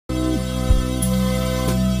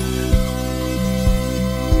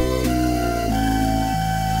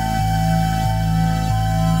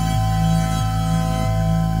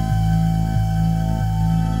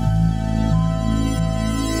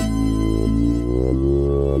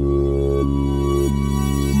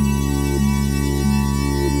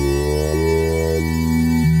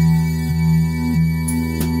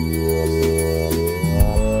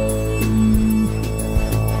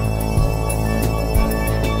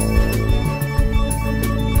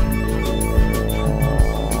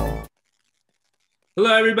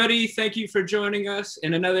Hello, everybody. Thank you for joining us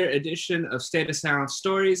in another edition of State of Sound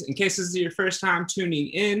Stories. In case this is your first time tuning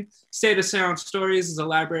in, State of Sound Stories is a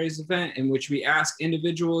library's event in which we ask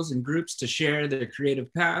individuals and groups to share their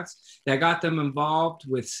creative paths that got them involved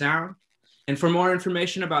with sound. And for more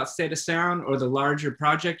information about State of Sound or the larger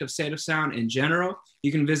project of State of Sound in general,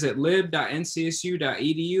 you can visit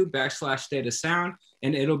lib.ncsu.edu/State of Sound,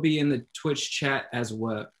 and it'll be in the Twitch chat as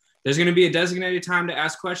well. There's going to be a designated time to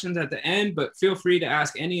ask questions at the end, but feel free to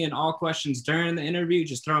ask any and all questions during the interview.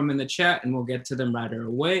 Just throw them in the chat and we'll get to them right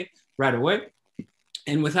away.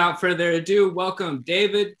 And without further ado, welcome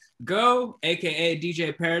David Ngo, aka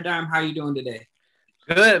DJ Paradime. How you doing today?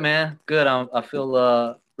 Good, man. Good. I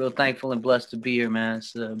feel real thankful and blessed to be here, man.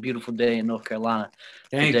 It's a beautiful day in North Carolina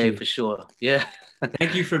today for sure. Yeah.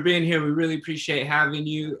 Thank you for being here. We really appreciate having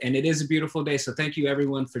you. And it is a beautiful day. So thank you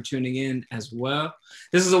everyone for tuning in as well.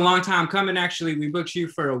 This is a long time coming. Actually, we booked you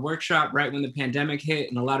for a workshop right when the pandemic hit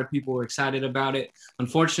and a lot of people were excited about it.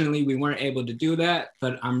 Unfortunately, we weren't able to do that,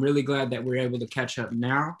 but I'm really glad that we're able to catch up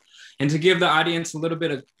now. And to give the audience a little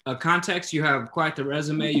bit of context, you have quite the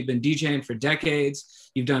resume. You've been DJing for decades.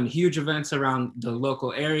 You've done huge events around the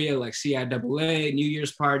local area like CIAA, New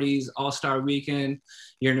Year's parties, All-Star Weekend.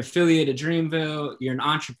 You're an affiliate of Dreamville. You're an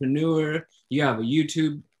entrepreneur. You have a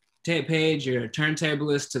YouTube page. You're a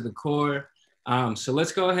turntablist to the core. So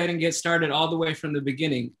let's go ahead and get started all the way from the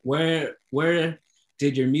beginning. Where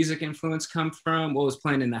did your music influence come from? What was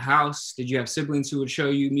playing in the house? Did you have siblings who would show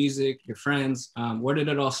you music, your friends? Where did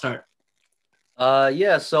it all start?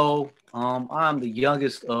 Yeah, so I'm the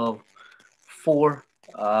youngest of four,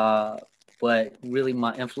 but really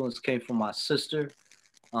my influence came from my sister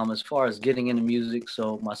as far as getting into music.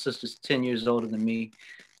 So my sister's 10 years older than me.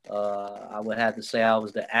 I would have to say I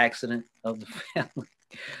was the accident of the family.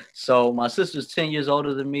 So my sister's 10 years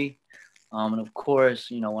older than me. And of course,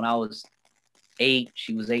 you know, when I was 8,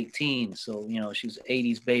 she was 18. So, you know, she was an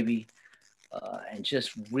 80s baby. And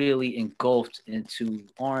just really engulfed into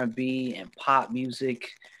R&B and pop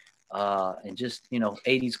music and just, you know,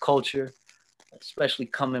 80s culture, especially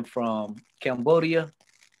coming from Cambodia.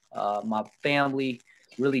 My family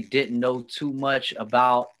really didn't know too much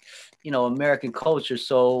about, you know, American culture.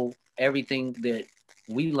 So everything that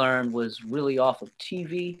we learned was really off of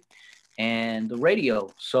TV and the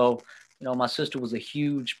radio. So, you know, my sister was a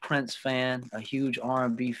huge Prince fan, a huge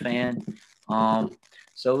R&B fan.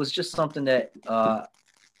 So it was just something that I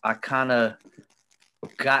kind of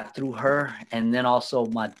got through her. And then also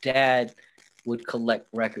my dad would collect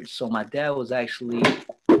records. So my dad was actually,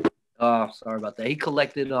 sorry about that. He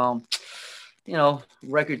collected, you know,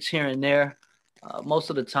 records here and there. Most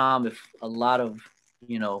of the time, if a lot of,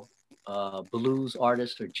 you know, blues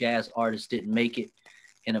artists or jazz artists didn't make it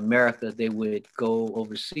in America, they would go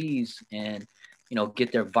overseas and, you know,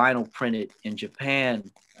 get their vinyl printed in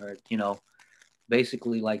Japan or, you know,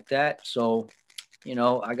 basically like that. So, you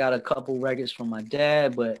know, I got a couple records from my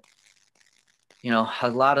dad, but, you know, a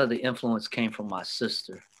lot of the influence came from my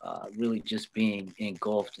sister, really just being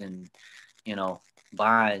engulfed in, you know,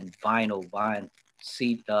 buying vinyl, buying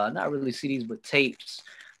not really CDs, but tapes,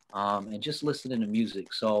 and just listening to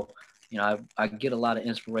music. So, you know, I get a lot of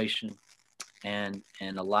inspiration and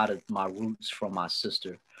a lot of my roots from my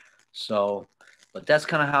sister. So, but that's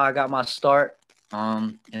kind of how I got my start.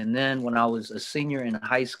 And then when I was a senior in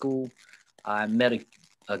high school, I met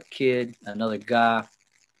a kid, another guy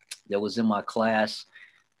that was in my class.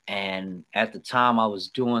 And at the time I was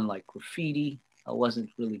doing like graffiti. I wasn't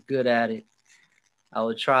really good at it. I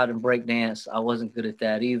would try to break dance. I wasn't good at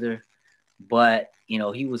that either. But, you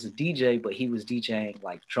know, he was a DJ, but he was DJing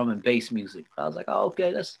like drum and bass music. I was like, oh,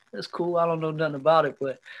 okay, that's cool. I don't know nothing about it,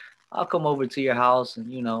 but I'll come over to your house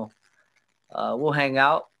and, you know, we'll hang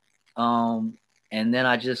out. And then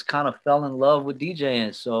I just kind of fell in love with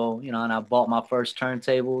DJing. So, you know, and I bought my first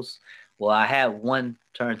turntables. Well, I had one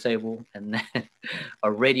turntable and then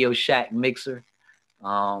a Radio Shack mixer.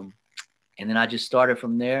 And then I just started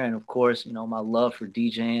from there. And of course, you know, my love for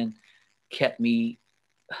DJing kept me,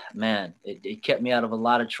 man, it kept me out of a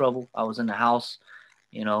lot of trouble. I was in the house,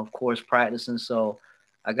 you know, of course, practicing. So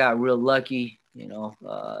I got real lucky, you know,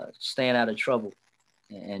 staying out of trouble.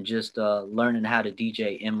 And just learning how to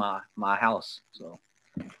DJ in my house. So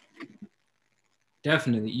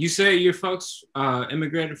definitely. You say your folks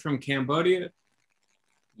immigrated from Cambodia?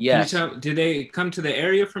 Yes. Did they come to the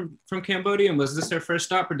area from Cambodia, and was this their first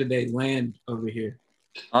stop, or did they land over here?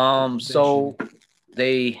 So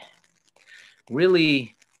they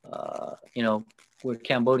really, you know, were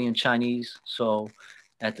Cambodian Chinese. So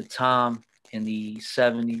at the time in the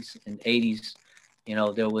 70s and 80s, you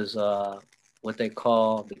know, there was what they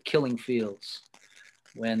call the killing fields.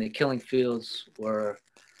 when the killing fields were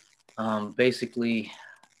basically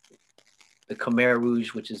the Khmer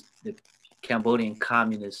Rouge, which is the Cambodian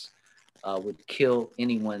communists, would kill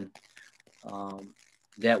anyone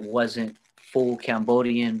that wasn't full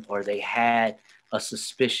Cambodian, or they had a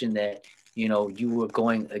suspicion that, you know, you were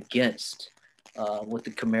going against what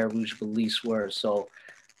the Khmer Rouge beliefs were. So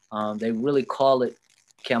they really call it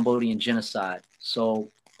Cambodian genocide.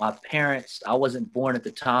 So my parents, I wasn't born at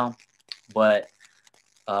the time, but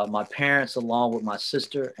my parents, along with my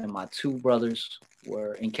sister and my two brothers,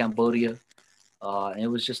 were in Cambodia. And it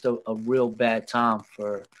was just a real bad time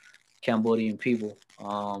for Cambodian people.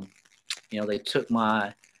 You know, they took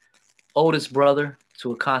my oldest brother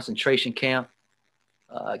to a concentration camp,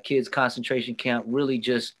 kids concentration camp, really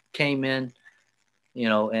just came in, you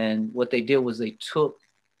know, and what they did was they took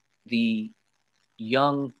the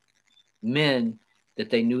young men that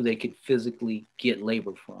they knew they could physically get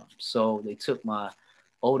labor from. So they took my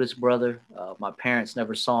oldest brother. My parents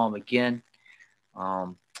never saw him again,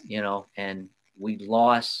 you know, and we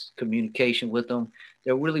lost communication with them.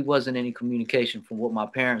 There really wasn't any communication from what my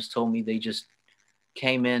parents told me. They just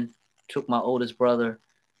came in, took my oldest brother,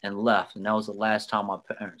 and left. And that was the last time my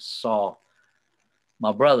parents saw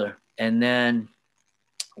my brother. And then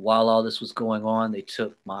while all this was going on, they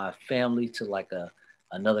took my family to like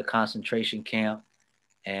another concentration camp.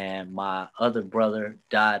 And my other brother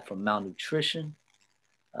died from malnutrition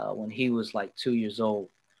when he was like 2 years old.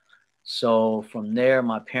 So from there,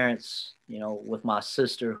 my parents, you know, with my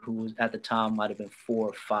sister, who was at the time might have been 4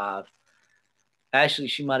 or 5, actually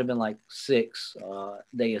she might have been like 6.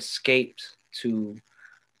 They escaped to,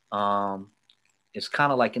 it's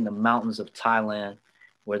kind of like in the mountains of Thailand,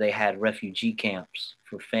 where they had refugee camps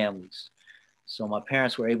for families. So my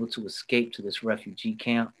parents were able to escape to this refugee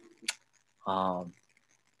camp.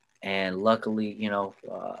 And luckily, you know,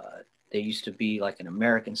 there used to be like an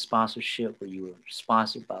American sponsorship where you were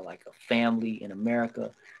sponsored by like a family in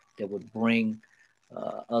America that would bring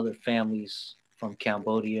other families from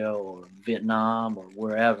Cambodia or Vietnam or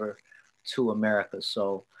wherever to America.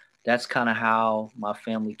 So that's kind of how my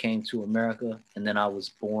family came to America. And then I was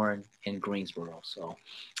born in Greensboro. So,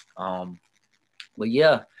 but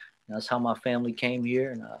yeah, that's how my family came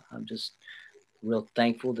here. And I'm just real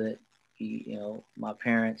thankful that, you know, my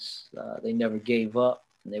parents, they never gave up,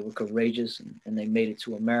 and they were courageous, and they made it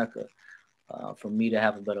to America for me to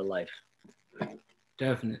have a better life.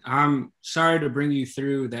 Definitely. I'm sorry to bring you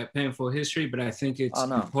through that painful history, but I think it's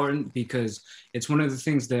important because it's one of the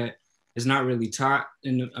things that is not really taught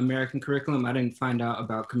in the American curriculum. I didn't find out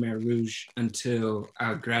about Khmer Rouge until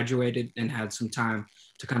I graduated and had some time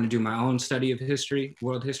to kind of do my own study of history,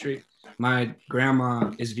 world history. My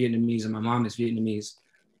grandma is Vietnamese and my mom is Vietnamese,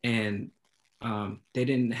 and they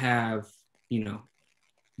didn't have, you know,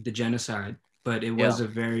 the genocide, but it was a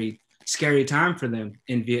very scary time for them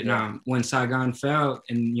in Vietnam. When Saigon fell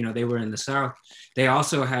and, you know, they were in the South, they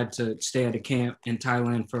also had to stay at a camp in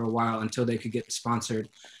Thailand for a while until they could get sponsored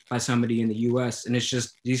by somebody in the US. And it's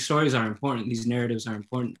just, these stories are important. These narratives are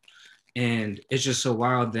important. And it's just so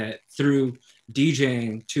wild that through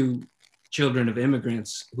DJing, two children of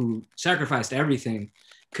immigrants who sacrificed everything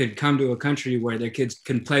could come to a country where their kids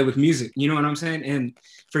can play with music. You know what I'm saying? And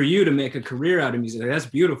for you to make a career out of music, that's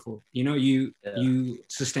beautiful. You know, you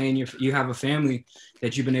sustain you have a family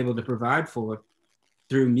that you've been able to provide for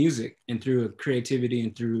through music and through a creativity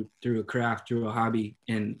and through a craft, through a hobby.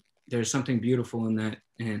 And there's something beautiful in that.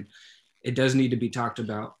 And it does need to be talked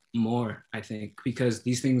about more, I think, because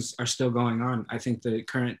these things are still going on. I think the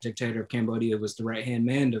current dictator of Cambodia was the right-hand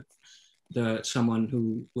man of someone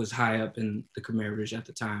who was high up in the Khmer Rouge at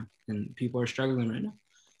the time, and people are struggling right now.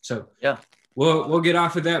 So yeah, we'll get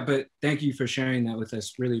off of that, but thank you for sharing that with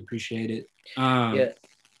us. Really appreciate it. Go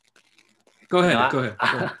ahead. Go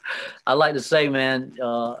ahead. I like to say, man, you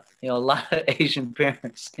know, a lot of Asian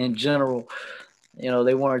parents in general, you know,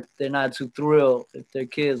 they're not too thrilled if their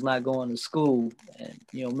kid's not going to school and,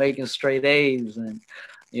 you know, making straight A's and,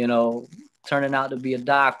 you know, turning out to be a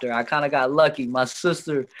doctor. I kind of got lucky. My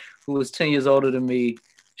sister, who was 10 years older than me,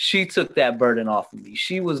 she took that burden off of me.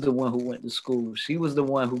 She was the one who went to school. She was the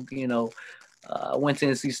one who, you know, went to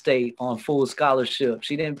NC State on full scholarship.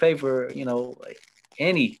 She didn't pay for, you know,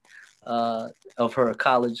 any of her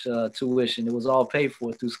college tuition. It was all paid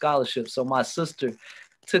for through scholarship. So my sister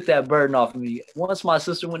took that burden off of me. Once my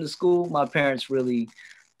sister went to school, my parents really,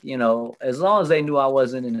 you know, as long as they knew I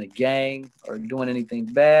wasn't in a gang or doing anything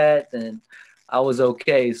bad, then I was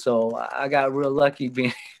okay. So I got real lucky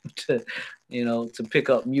being able to, you know, to pick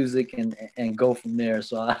up music and go from there.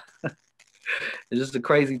 So it's just a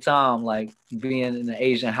crazy time, like being in an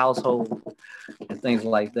Asian household and things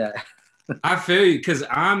like that. I feel you, because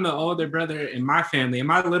I'm the older brother in my family, and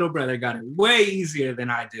my little brother got it way easier than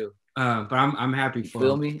I do. But I'm happy for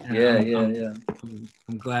Feel him. me? And Yeah,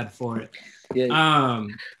 I'm glad for it. Yeah.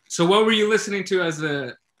 So what were you listening to as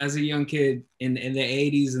a young kid in the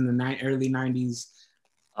 80s and the early 90s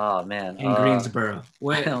Oh man. in Greensboro?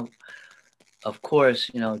 What? Of course,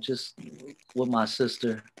 just with my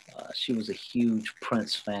sister, she was a huge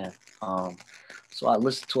Prince fan. So I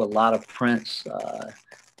listened to a lot of Prince.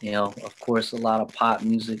 Of course, a lot of pop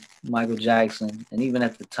music, Michael Jackson, and even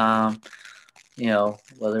at the time,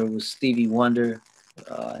 whether it was Stevie Wonder,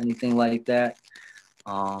 anything like that.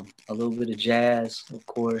 A little bit of jazz, of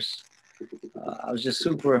course. I was just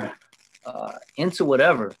super into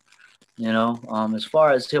whatever, As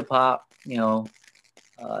far as hip hop,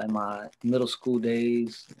 in my middle school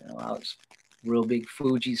days, I was a real big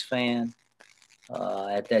Fugees fan.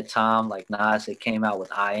 At that time, like Nas had came out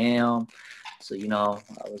with I Am. So,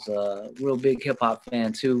 I was a real big hip hop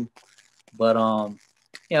fan too. But,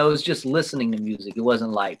 it was just listening to music. It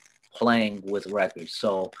wasn't like playing with records.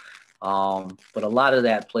 So, but a lot of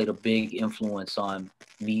that played a big influence on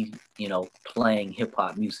me, playing hip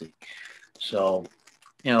hop music. So,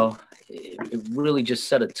 it really just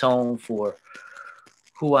set a tone for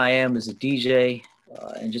who I am as a DJ,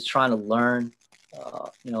 and just trying to learn,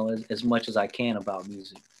 as much as I can about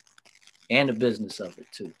music and the business of it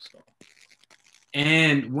too. So.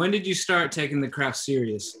 And when did you start taking the craft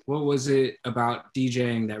serious? What was it about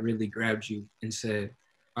DJing that really grabbed you and said,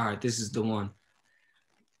 all right, this is the one?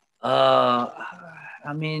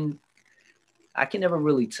 I mean, I can never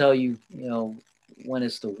really tell you, when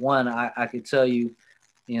it's the one. I could tell you,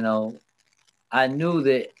 I knew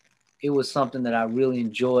that it was something that I really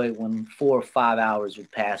enjoyed when 4 or 5 hours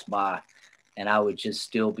would pass by and I would just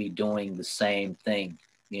still be doing the same thing,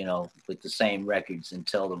 with the same records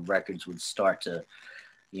until the records would start to,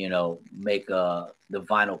 make the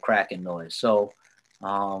vinyl cracking noise. So,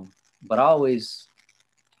 but I always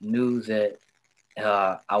knew that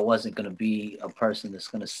I wasn't going to be a person that's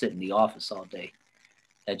going to sit in the office all day.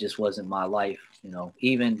 That just wasn't my life.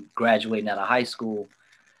 Even graduating out of high school,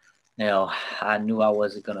 I knew I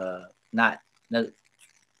wasn't going to not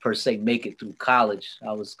per se make it through college.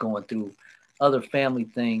 I was going through other family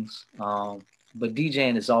things. But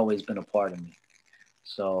DJing has always been a part of me.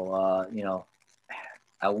 So,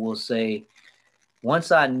 I will say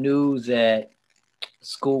once I knew that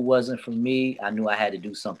school wasn't for me, I knew I had to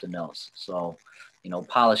do something else. So,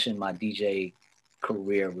 polishing my DJ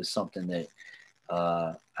career was something that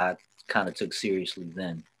I kind of took seriously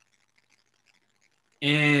then.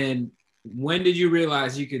 And when did you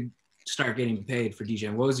realize you could start getting paid for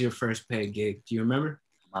DJing? What was your first paid gig? Do you remember?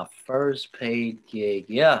 My first paid gig,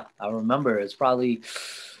 yeah, I remember. It's probably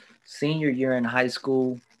senior year in high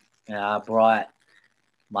school, and I brought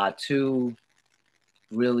my 2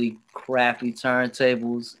 really crappy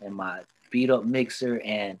turntables and my beat up mixer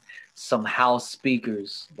and some house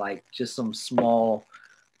speakers, like just some small,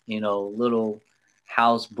 little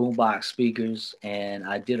house boombox speakers. And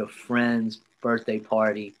I did a friend's birthday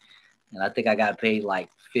party, and I think I got paid like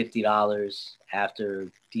 $50 after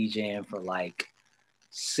DJing for like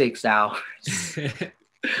 6 hours,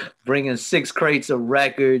 bringing 6 crates of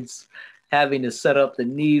records, having to set up the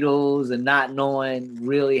needles and not knowing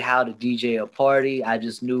really how to DJ a party. I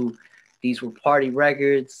just knew these were party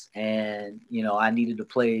records, and, I needed to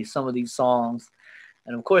play some of these songs.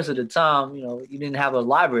 And of course, at the time, you didn't have a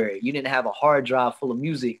library, you didn't have a hard drive full of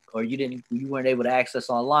music, or you weren't able to access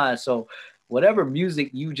online. So whatever music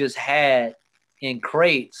you just had in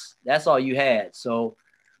crates, that's all you had. So,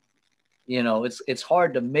 it's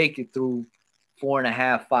hard to make it through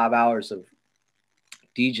 4.5, 5 hours of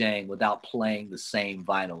DJing without playing the same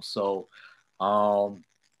vinyl. So,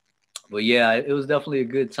 but yeah, it was definitely a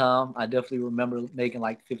good time. I definitely remember making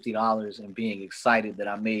like $50 and being excited that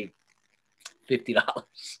I made $50.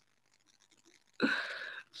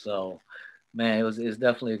 So, man, it's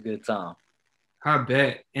definitely a good time. I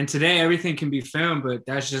bet. And today everything can be filmed, but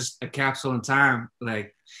that's just a capsule in time.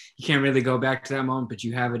 Like you can't really go back to that moment, but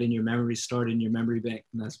you have it in your memory, stored in your memory bank.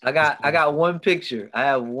 And I got one picture. I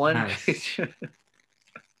have one nice. picture.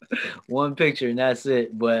 One picture, and that's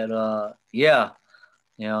it. But yeah,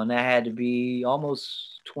 and that had to be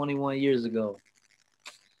almost 21 years ago.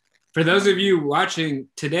 For those of you watching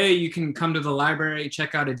today, you can come to the library,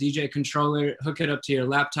 check out a DJ controller, hook it up to your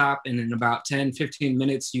laptop, and in about 10, 15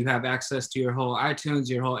 minutes, you have access to your whole iTunes,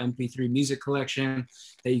 your whole MP3 music collection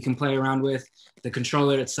that you can play around with. The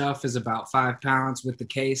controller itself is about 5 pounds with the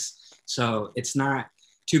case, so it's not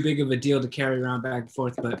too big of a deal to carry around back and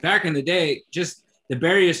forth. But back in the day, just the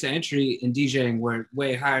barriers to entry in DJing were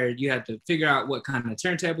way higher. You had to figure out what kind of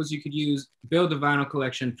turntables you could use, build a vinyl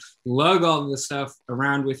collection, lug all of the stuff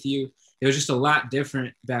around with you. It was just a lot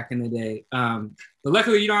different back in the day. But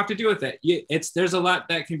luckily, you don't have to deal with that. There's a lot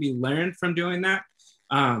that can be learned from doing that.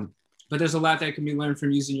 But there's a lot that can be learned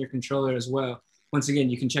from using your controller as well. Once again,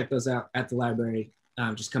 you can check those out at the library.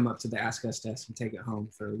 Just come up to the Ask Us desk and take it home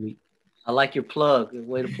for a week. I like your plug.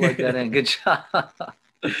 Way to plug that in. Good job.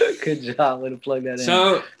 Good job. Way to plug that in.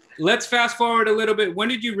 So let's fast forward a little bit. When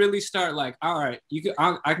did you really start like, all right,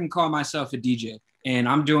 I can call myself a DJ and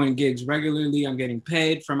I'm doing gigs regularly. I'm getting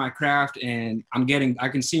paid for my craft and I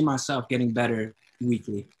can see myself getting better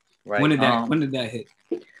weekly. Right. When did that hit?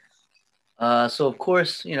 So of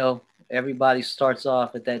course, everybody starts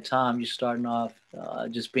off at that time. You're starting off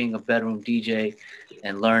just being a bedroom DJ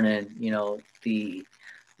and learning,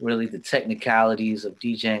 the technicalities of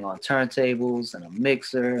DJing on turntables and a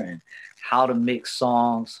mixer and how to mix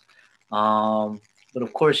songs. But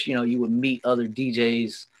of course, you would meet other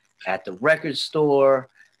DJs at the record store,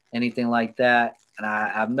 anything like that. And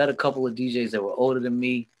I met a couple of DJs that were older than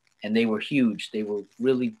me, and they were huge. They were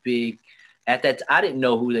really big. At that, I didn't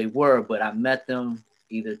know who they were, but I met them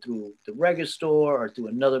either through the record store or through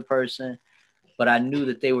another person. But I knew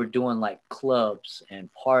that they were doing like clubs and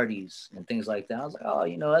parties and things like that. I was like,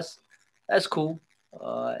 oh, that's cool.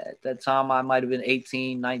 At that time, I might have been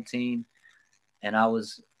 18, 19. And I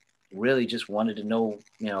was really just wanted to know,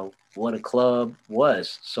 what a club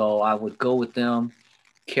was. So I would go with them,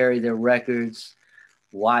 carry their records,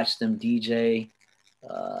 watch them DJ.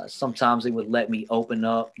 Sometimes they would let me open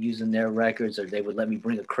up using their records, or they would let me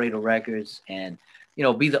bring a crate of records and,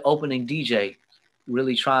 be the opening DJ,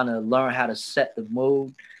 really trying to learn how to set the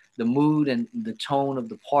mood and the tone of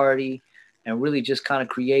the party, and really just kind of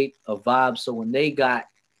create a vibe. So when they got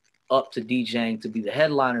up to DJing to be the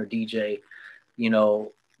headliner DJ,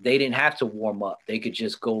 they didn't have to warm up. They could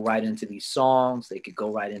just go right into these songs. They could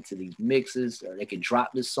go right into these mixes, or they could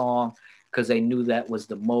drop this song because they knew that was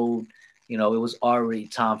the mode. It was already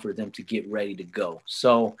time for them to get ready to go.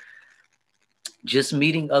 So just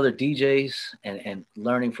meeting other DJs and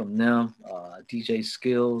learning from them, DJ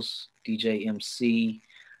Skills, DJ MC,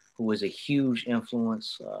 who was a huge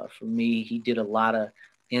influence for me. He did a lot of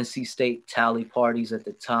NC State tally parties at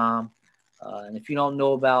the time. And if you don't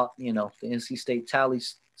know about, the NC State tally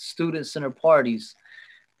student center parties,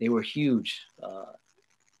 they were huge.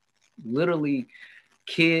 Literally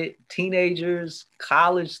teenagers,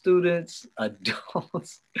 college students,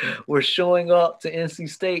 adults were showing up to NC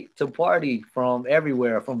State to party from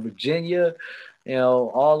everywhere, from Virginia,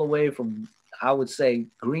 all the way from, I would say,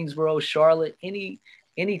 Greensboro, Charlotte,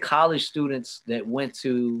 any college students that went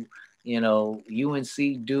to,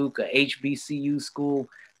 UNC, Duke, a HBCU school,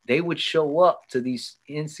 they would show up to these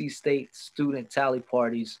NC State student tally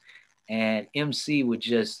parties, and MC would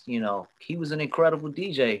just, he was an incredible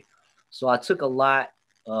DJ. So I took a lot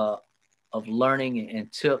of learning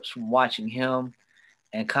and tips from watching him,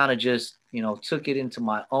 and kind of just, took it into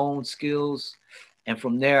my own skills. And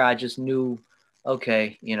from there, I just knew,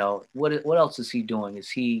 okay, what else is he doing? Is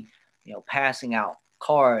he, passing out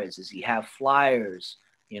cards? Does he have flyers?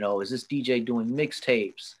 Is this DJ doing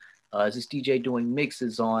mixtapes? Is this DJ doing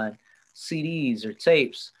mixes on CDs or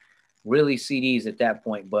tapes? Really CDs at that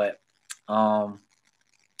point. But, and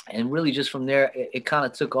really just from there, it kind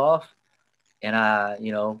of took off. And I,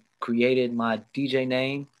 created my DJ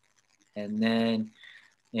name, and then,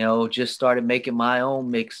 just started making my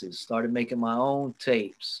own mixes, started making my own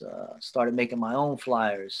tapes, started making my own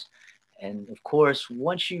flyers. And of course,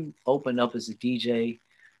 once you open up as a DJ,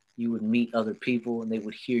 you would meet other people and they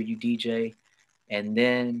would hear you DJ. And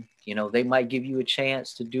then, they might give you a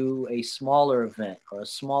chance to do a smaller event or a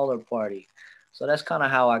smaller party. So that's kind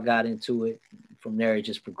of how I got into it. From there, it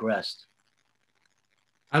just progressed.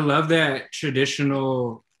 I love that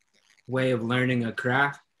traditional way of learning a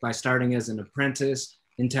craft by starting as an apprentice.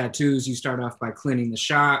 In tattoos, you start off by cleaning the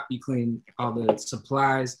shop, you clean all the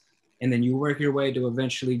supplies, and then you work your way to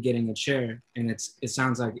eventually getting a chair. And it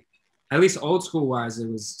sounds like, at least old school wise, it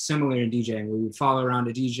was similar in DJing, where you follow around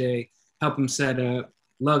a DJ, help him set up,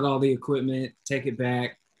 lug all the equipment, take it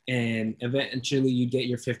back, and eventually you get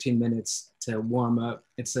your 15 minutes to warm up.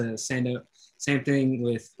 It's a stand-up. Same thing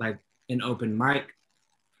with like an open mic.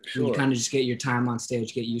 Sure. You kind of just get your time on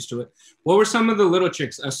stage, get used to it. What were some of the little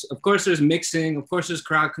tricks? Of course, there's mixing. Of course, there's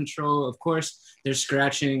crowd control. Of course, there's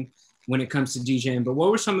scratching when it comes to DJing. But what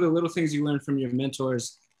were some of the little things you learned from your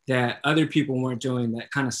mentors that other people weren't doing that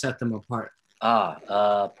kind of set them apart?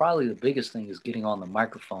 Probably the biggest thing is getting on the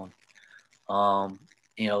microphone.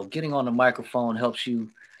 Getting on the microphone helps you.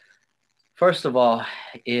 First of all,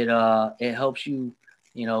 it helps you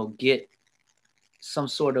get some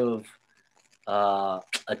sort of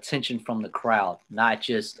attention from the crowd, not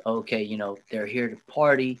just, okay, they're here to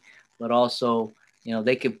party, but also,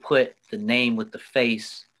 they can put the name with the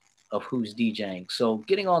face of who's DJing. So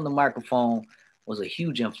getting on the microphone was a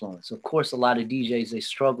huge influence. Of course, a lot of DJs, they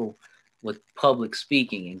struggle with public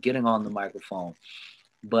speaking and getting on the microphone.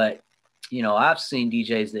 But, I've seen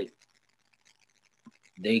DJs that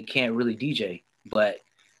they can't really DJ, but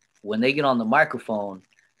when they get on the microphone,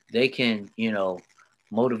 they can,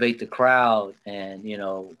 motivate the crowd, and,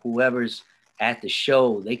 whoever's at the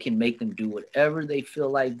show, they can make them do whatever they feel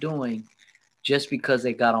like doing just because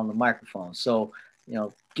they got on the microphone. So,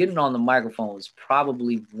 getting on the microphone is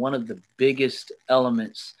probably one of the biggest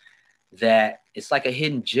elements that it's like a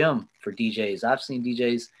hidden gem for DJs. I've seen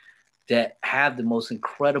DJs that have the most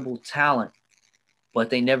incredible talent, but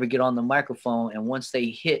they never get on the microphone. And once they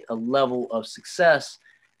hit a level of success,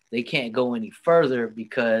 they can't go any further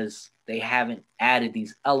because they haven't added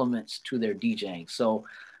these elements to their DJing. So,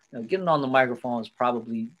 getting on the microphone is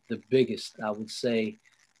probably the biggest, I would say,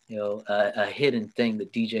 a hidden thing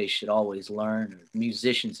that DJs should always learn, or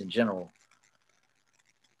musicians in general.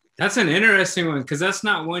 That's an interesting one, because that's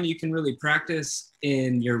not one you can really practice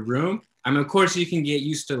in your room. I mean, of course, you can get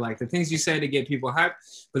used to like the things you say to get people hyped,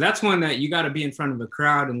 but that's one that you got to be in front of a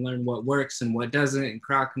crowd and learn what works and what doesn't, and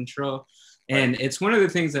crowd control. And it's one of the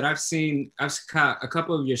things that I've seen. I've caught a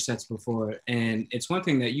couple of your sets before, and it's one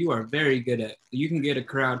thing that you are very good at. You can get a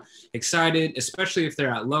crowd excited, especially if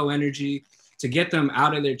they're at low energy. To get them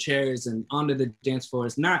out of their chairs and onto the dance floor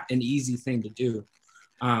is not an easy thing to do.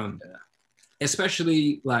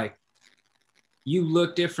 Especially like, you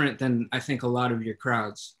look different than I think a lot of your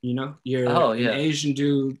crowds. You're an Asian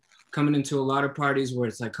dude coming into a lot of parties where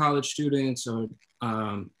it's like college students or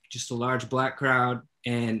just a large Black crowd,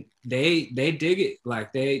 and they dig it.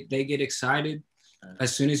 Like they get excited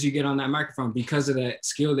as soon as you get on that microphone because of that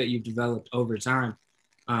skill that you've developed over time.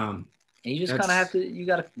 And you just kind of you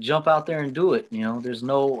got to jump out there and do it. There's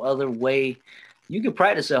no other way. You can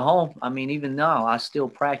practice at home. I mean, even now I still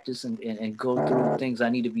practice and go through things I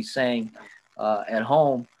need to be saying at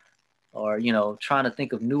home, or, trying to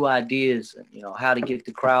think of new ideas, how to get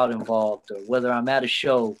the crowd involved, or whether I'm at a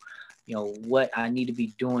show, what I need to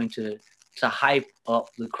be doing to hype up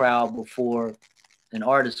the crowd before an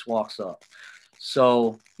artist walks up.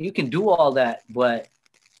 So you can do all that, but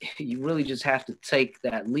you really just have to take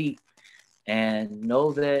that leap and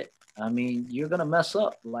know that, I mean, you're going to mess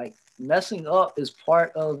up. Like, messing up is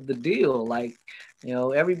part of the deal. Like,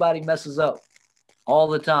 everybody messes up all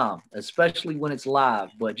the time, especially when it's live.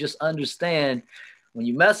 But just understand, when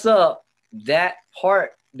you mess up, that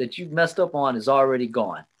part that you messed up on is already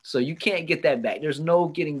gone. So you can't get that back. There's no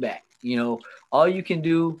getting back. All you can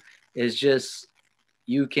do is just,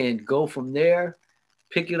 you can go from there,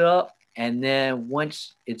 pick it up, and then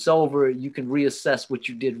once it's over, you can reassess what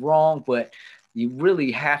you did wrong. But you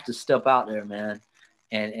really have to step out there, man,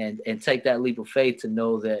 and take that leap of faith to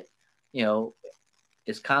know that,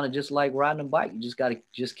 it's kind of just like riding a bike. You just got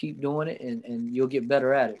to keep doing it, and you'll get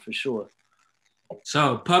better at it for sure.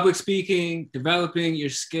 So public speaking, developing your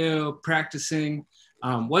skill, practicing.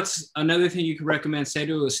 What's another thing you could recommend, say,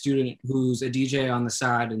 to a student who's a DJ on the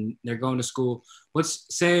side and they're going to school?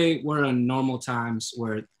 Say we're on normal times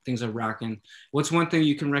where things are rocking. What's one thing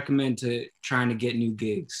you can recommend to trying to get new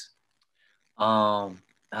gigs?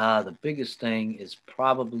 The biggest thing is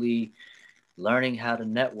probably learning how to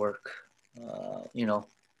network.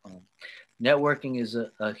 Networking is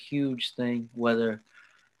a huge thing, whether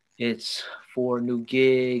it's for new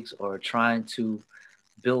gigs or trying to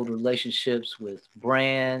build relationships with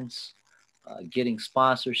brands, getting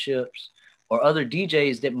sponsorships, or other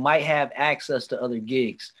DJs that might have access to other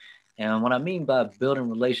gigs. And what I mean by building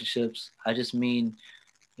relationships, I just mean,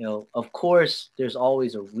 of course, there's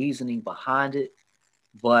always a reasoning behind it,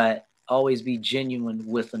 but always be genuine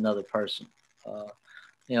with another person.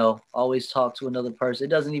 Always talk to another person. It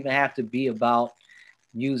doesn't even have to be about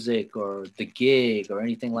music or the gig or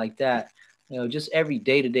anything like that. Just every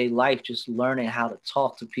day-to-day life, just learning how to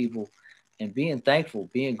talk to people and being thankful,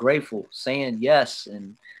 being grateful, saying yes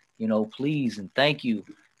and, please and thank you,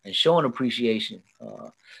 and showing appreciation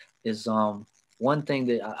is one thing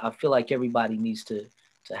that I feel like everybody needs to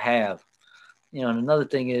have. And another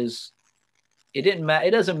thing is,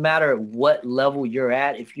 it doesn't matter what level you're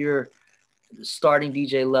at. If you're starting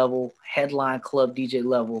DJ level, headline club DJ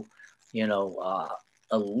level,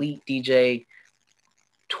 elite DJ,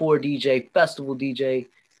 tour DJ, festival DJ,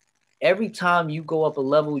 every time you go up a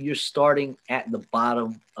level, you're starting at the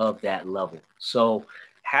bottom of that level. So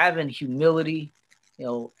having humility,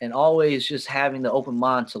 and always just having the open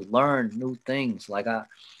mind to learn new things. Like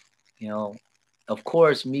of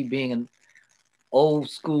course, me being an old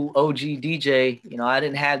school OG DJ, I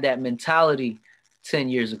didn't have that mentality 10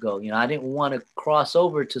 years ago. I didn't want to cross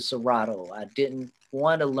over to Serato. I didn't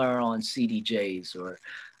want to learn on CDJs, or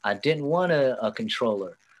I didn't want a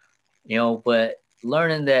controller, but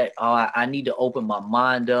learning that I need to open my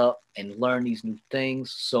mind up and learn these new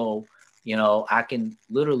things. So, I can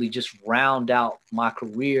literally just round out my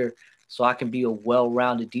career so I can be a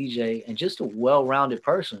well-rounded DJ and just a well-rounded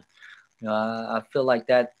person. I feel like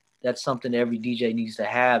that's something every DJ needs to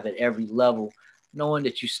have at every level, knowing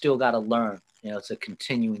that you still got to learn. It's a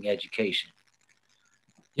continuing education.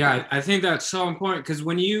 Yeah, I think that's so important, because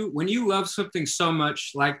when you love something so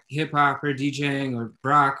much, like hip hop or DJing or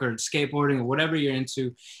rock or skateboarding or whatever you're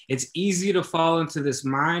into, it's easy to fall into this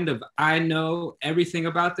mind of, I know everything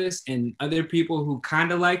about this, and other people who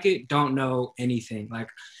kind of like it don't know anything. Like,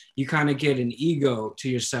 you kind of get an ego to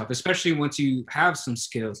yourself, especially once you have some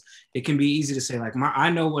skills. It can be easy to say, like, I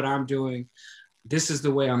know what I'm doing. This is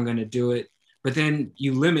the way I'm going to do it. But then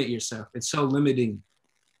you limit yourself. It's so limiting.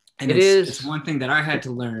 And it's one thing that I had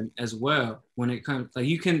to learn as well, when it comes, like,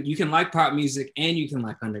 you can like pop music and you can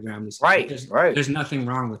like underground music. Right. There's nothing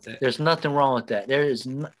wrong with that. There's nothing wrong with that.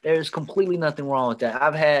 There's completely nothing wrong with that.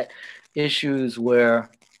 I've had issues where,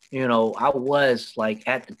 I was like,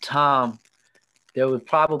 at the time, there were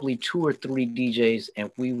probably 2 or 3 DJs,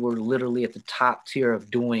 and we were literally at the top tier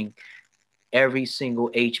of doing every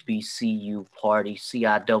single HBCU party,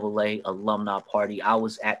 CIAA alumni party. I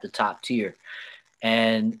was at the top tier.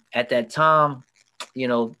 And at that time,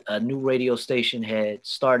 a new radio station had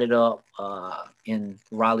started up in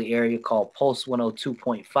the Raleigh area called Pulse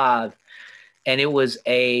 102.5. And it was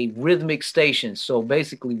a rhythmic station. So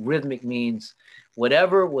basically, rhythmic means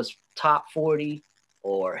whatever was top 40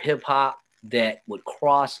 or hip hop that would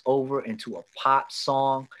cross over into a pop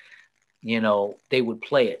song, they would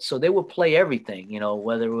play it. So they would play everything,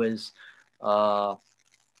 whether it was, of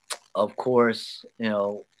course,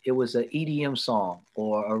 it was an EDM song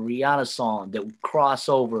or a Rihanna song that would cross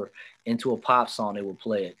over into a pop song, they would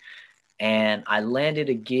play it. And I landed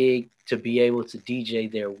a gig to be able to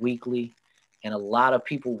DJ there weekly. And a lot of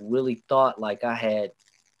people really thought, like, I had,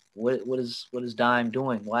 what is Dime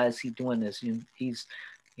doing? Why is he doing this? He's,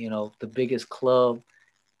 the biggest club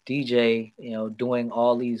DJ, doing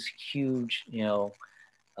all these huge,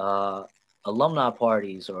 alumni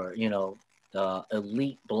parties, or,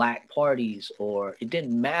 elite black parties, or it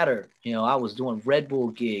didn't matter. I was doing Red Bull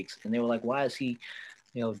gigs, and they were like, why is he,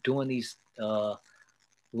 doing these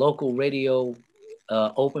local radio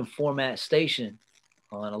open format station?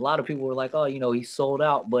 And a lot of people were like, oh, he's sold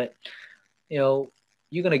out. But, you're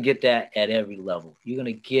going to get that at every level. You're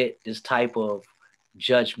going to get this type of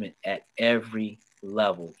judgment at every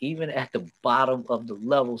level. Even at the bottom of the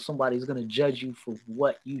level, somebody's going to judge you for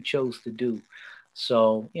what you chose to do.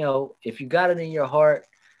 So, if you got it in your heart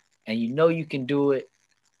and you can do it,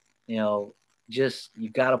 you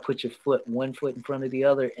got to put your one foot in front of the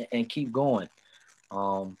other, and keep going.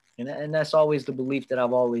 And that's always the belief that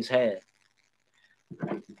I've always had.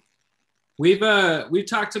 We've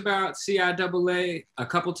talked about CIAA a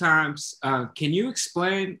couple times. Can you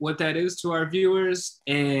explain what that is to our viewers,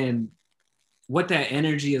 and what that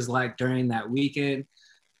energy is like during that weekend?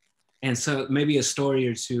 And so maybe a story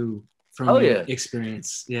or two from your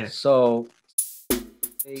experience. Yeah. So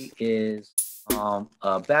it is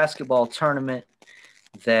a basketball tournament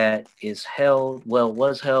that was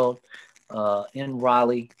held in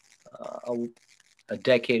Raleigh a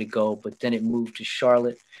decade ago, but then it moved to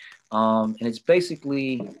Charlotte. And it's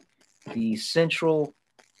basically the Central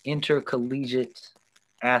Intercollegiate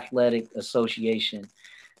Athletic Association.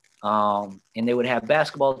 And they would have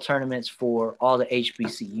basketball tournaments for all the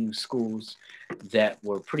HBCU schools that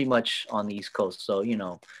were pretty much on the East Coast. So,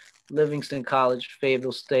 Livingston College,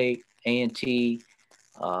 Fayetteville State, A&T,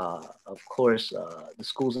 of course, the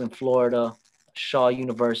schools in Florida, Shaw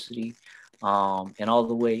University, and all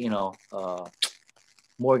the way,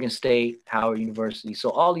 Morgan State, Howard University.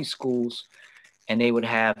 So all these schools, and they would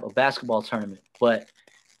have a basketball tournament. But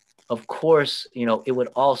of course, it would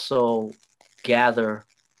also gather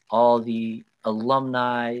all the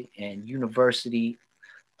alumni and university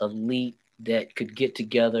elite that could get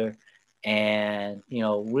together and,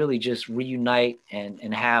 really just reunite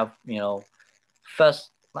and have,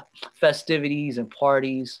 festivities and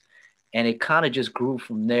parties. And it kind of just grew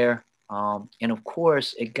from there. And of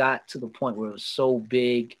course, it got to the point where it was so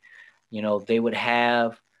big, they would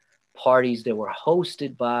have parties that were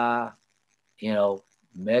hosted by,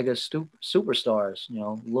 mega superstars,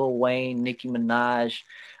 Lil Wayne, Nicki Minaj,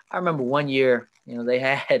 I remember one year, you know,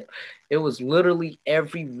 it was literally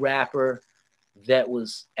every rapper that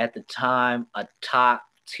was at the time a top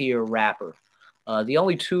tier rapper. The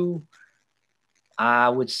only two I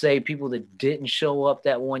would say people that didn't show up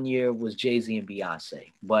that one year was Jay-Z and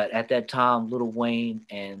Beyonce. But at that time, Lil Wayne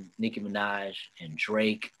and Nicki Minaj and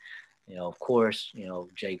Drake, you know, of course, you know,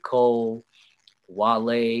 J. Cole,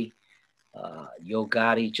 Wale, Yo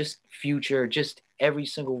Gotti, just Future, just every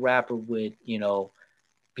single rapper would, you know,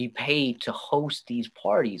 be paid to host these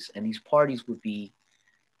parties. And these parties would be,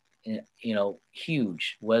 you know,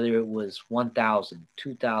 huge, whether it was 1,000,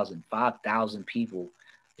 2,000, 5,000 people,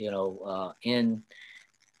 you know, in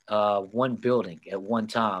one building at one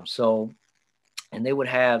time. So, and they would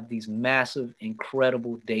have these massive,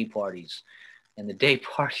 incredible day parties. And the day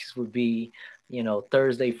parties would be, you know,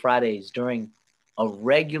 Thursday, Fridays during a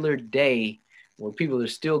regular day where people are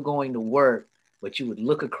still going to work, but you would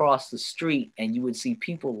look across the street and you would see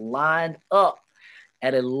people lined up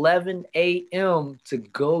at 11 a.m. to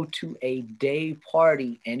go to a day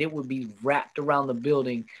party, and it would be wrapped around the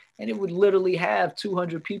building, and it would literally have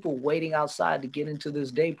 200 people waiting outside to get into this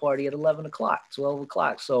day party at 11 o'clock, 12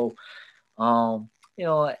 o'clock. So, you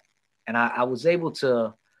know, and I was able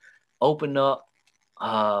to open up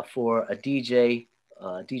for a DJ,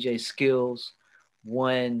 DJ Skills,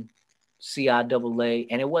 one CIAA,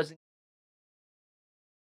 and it wasn't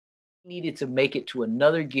needed to make it to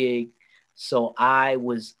another gig. So I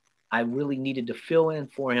really needed to fill in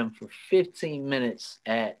for him for 15 minutes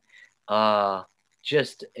at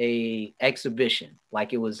just a exhibition.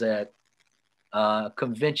 Like it was a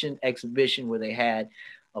convention exhibition where they had,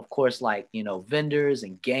 of course, like, you know, vendors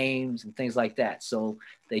and games and things like that. So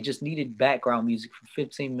they just needed background music for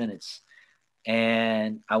 15 minutes.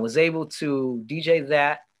 And I was able to DJ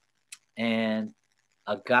that. And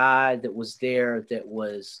a guy that was there that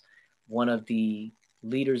was one of the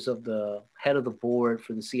leaders of the head of the board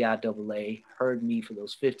for the CIAA heard me for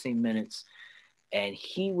those 15 minutes. And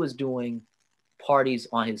he was doing parties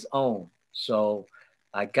on his own. So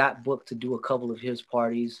I got booked to do a couple of his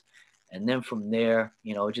parties. And then from there,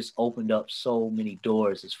 you know, it just opened up so many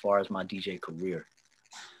doors as far as my DJ career.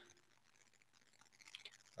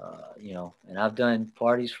 You know, and I've done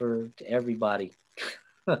parties for everybody.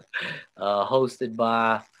 Hosted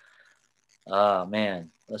by, man,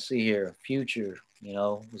 let's see here, Future, you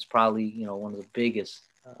know, was probably, you know, one of the biggest.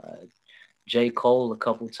 J. Cole a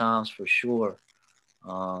couple times for sure.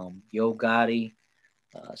 Yo Gotti,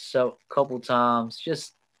 so a couple times,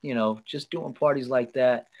 just, you know, just doing parties like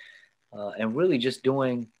that, and really just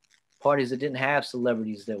doing parties that didn't have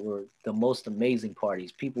celebrities, that were the most amazing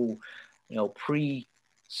parties. People, you know,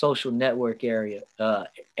 pre-social network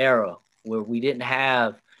era where we didn't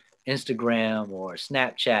have Instagram or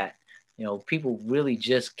Snapchat, you know, people really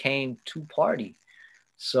just came to party.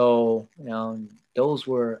 So, you know, those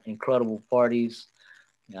were incredible parties.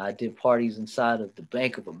 You know, I did parties inside of the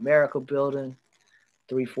Bank of America building,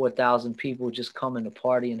 3,000-4,000 people just coming to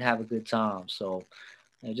party and have a good time. So,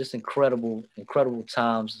 you know, just incredible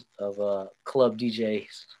times of club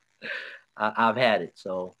DJs. I've had it.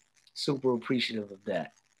 So super appreciative of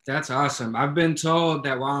that. That's awesome. I've been told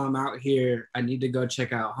that while I'm out here, I need to go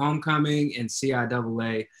check out Homecoming and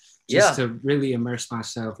CIAA just to really immerse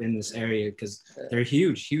myself in this area, because they're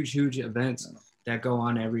huge events that go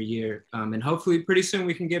on every year. And hopefully pretty soon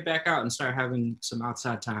we can get back out and start having some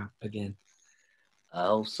outside time again. I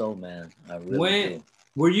hope so, man. I really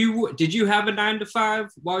do. Did you have a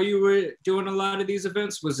 9-to-5 while you were doing a lot of these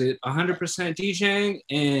events? Was it 100% DJing?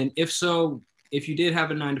 And if so, if you did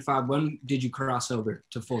have a 9-to-5, when did you cross over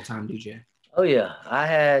to full-time DJ? Oh yeah, I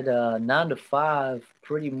had 9-to-5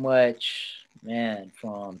 pretty much, man,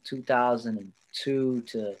 from 2002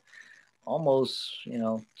 to almost, you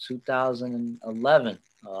know, 2011.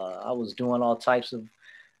 I was doing all types of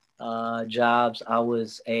jobs. I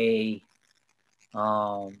was a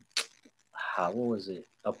what was it?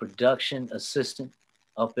 A production assistant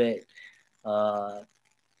up at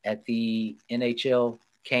the NHL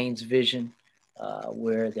Canes Vision,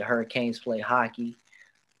 where the Hurricanes play hockey,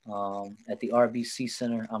 at the RBC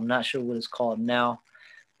Center. I'm not sure what it's called now,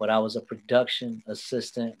 but I was a production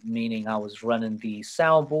assistant, meaning I was running the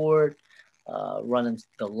soundboard, running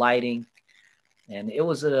the lighting, and it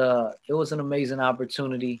was an amazing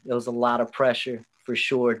opportunity. It was a lot of pressure for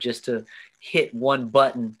sure, just to hit one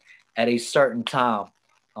button at a certain time.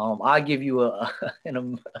 I'll give you a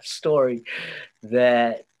story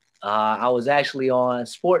that I was actually on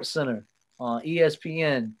Sports Center on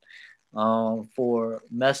ESPN for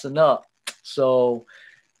messing up. So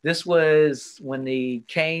this was when the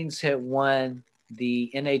Canes had won the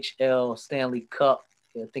NHL Stanley Cup.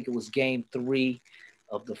 I think it was Game 3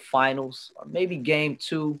 the finals, or maybe game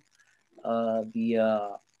 2,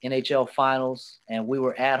 the NHL finals, and we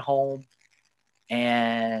were at home,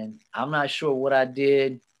 and I'm not sure what I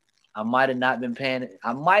did. I might have not been paying.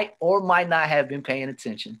 I might or might not have been paying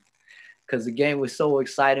attention because the game was so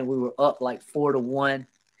exciting. We were up like 4-1,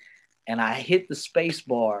 and I hit the space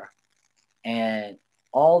bar, and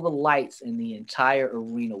all the lights in the entire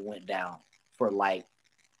arena went down for like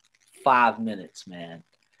 5 minutes, man.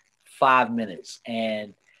 5 minutes.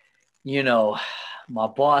 And, you know, my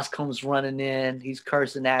boss comes running in. He's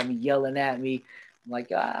cursing at me, yelling at me. I'm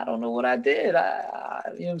like, I don't know what I did. You know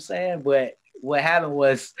what I'm saying? But what happened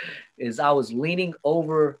is I was leaning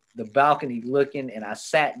over the balcony looking, and I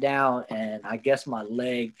sat down, and I guess my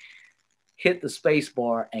leg hit the space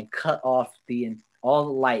bar and cut off all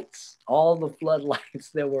the lights, all the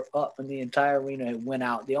floodlights that were up in the entire arena. It went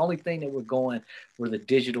out. The only thing that were going were the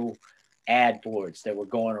digital ad boards that were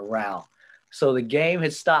going around. So the game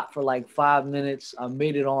had stopped for like 5 minutes. I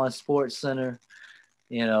made it on Sports Center.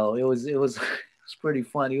 You know, it was pretty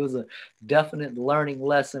funny. It was a definite learning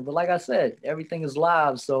lesson. But like I said, everything is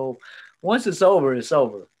live. So once it's over, it's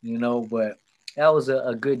over, you know. But that was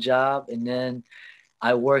a good job. And then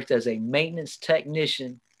I worked as a maintenance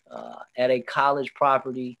technician at a college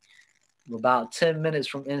property about 10 minutes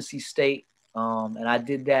from NC State. And I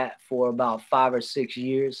did that for about 5 or 6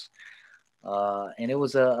 years. And it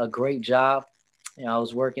was a great job. You know, I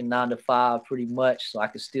was working 9 to 5 pretty much, so I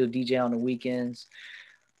could still DJ on the weekends.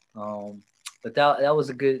 But that was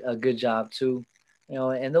a good job too. You know,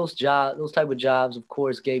 and those type of jobs, of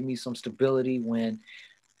course, gave me some stability when,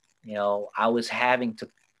 you know, I was having to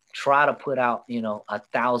try to put out, you know,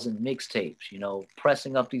 1,000 mixtapes. You know,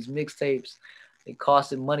 pressing up these mixtapes, it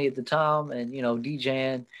costed money at the time, and you know,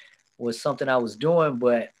 DJing was something I was doing,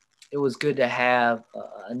 but it was good to have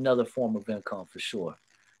another form of income for sure.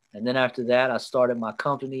 And then after that, I started my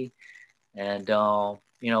company, and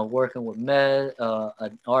you know, working with Mez,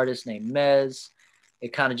 an artist named Mez.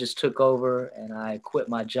 It kind of just took over, and I quit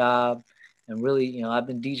my job, and really, you know, I've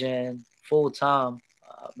been DJing full time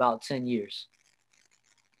about 10 years.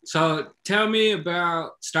 So tell me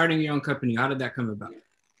about starting your own company. How did that come about?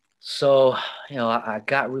 So, you know, I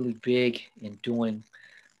got really big in doing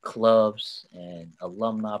clubs and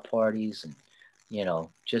alumni parties, and, you know,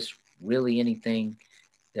 just really anything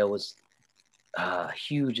that was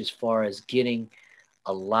huge as far as getting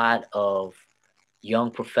a lot of young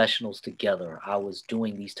professionals together. I was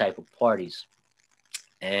doing these type of parties,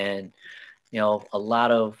 and, you know, a lot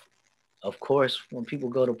of course, when people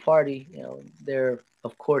go to party, you know, they're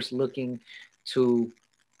of course looking to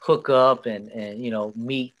hook up and you know,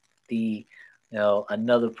 meet the, you know,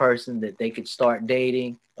 another person that they could start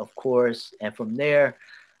dating, of course. And from there,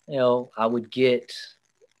 you know, I would get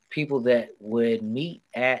people that would meet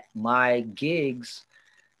at my gigs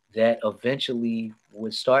that eventually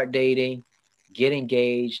would start dating, get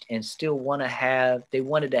engaged, and still wanted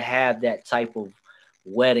to have that type of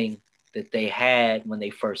wedding that they had when they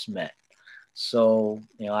first met. So,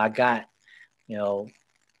 you know, I got, you know,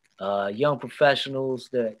 young professionals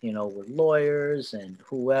that, you know, were lawyers and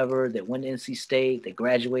whoever that went to NC State, that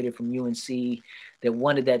graduated from UNC, that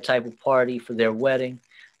wanted that type of party for their wedding.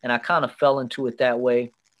 And I kind of fell into it that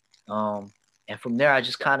way. And from there, I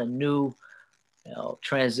just kind of knew, you know,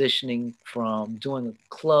 transitioning from doing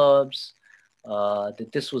clubs, that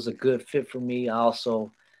this was a good fit for me. I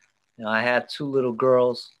also, you know, I have 2 little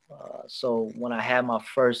girls. So when I had my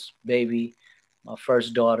first baby, my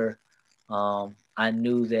first daughter, I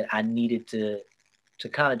knew that I needed to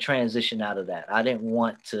kind of transition out of that. I didn't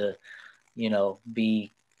want to, you know,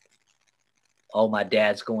 be, oh, my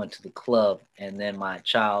dad's going to the club, and then my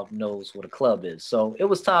child knows what a club is. So it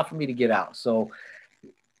was time for me to get out. So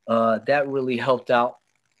that really helped out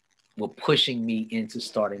with pushing me into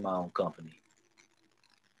starting my own company.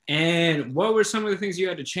 And what were some of the things you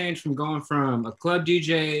had to change from going from a club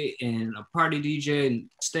DJ and a party DJ and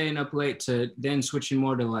staying up late to then switching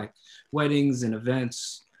more to like weddings and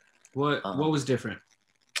events? What was different?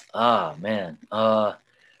 Man. You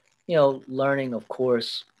know, learning, of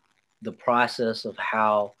course, the process of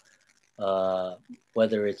how,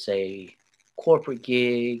 whether it's a corporate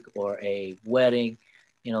gig or a wedding,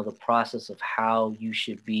 you know, the process of how you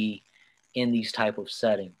should be in these type of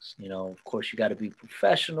settings. You know, of course, you got to be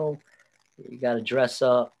professional. You got to dress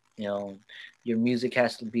up. You know, your music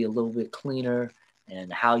has to be a little bit cleaner,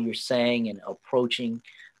 and how you're saying and approaching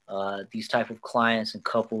these type of clients and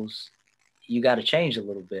couples, you got to change a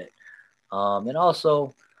little bit. And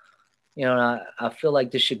also, you know, I feel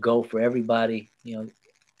like this should go for everybody. You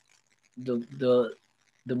know,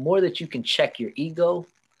 the more that you can check your ego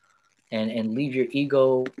and leave your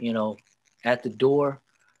ego, you know, at the door,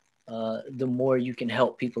 the more you can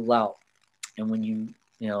help people out. And when you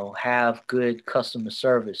know, have good customer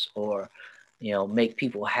service, or, you know, make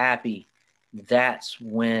people happy, that's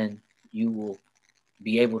when you will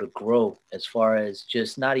be able to grow, as far as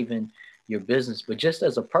just not even your business, but just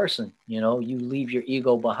as a person. You know, you leave your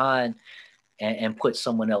ego behind and put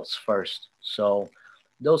someone else first. So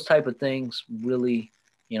those type of things really,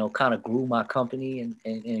 you know, kind of grew my company,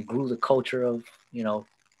 and grew the culture of, you know,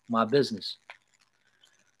 my business.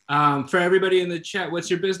 For everybody in the chat, what's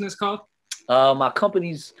your business called? My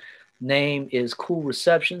company's name is Cool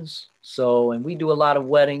Receptions. So, and we do a lot of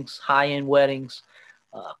weddings, high-end weddings,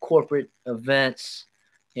 corporate events,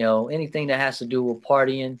 you know, anything that has to do with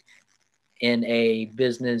partying in a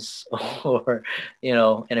business or, you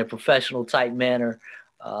know, in a professional type manner.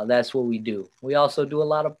 That's what we do. We also do a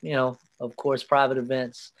lot of, you know, of course, private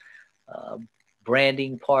events, uh,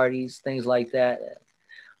 branding parties, things like that.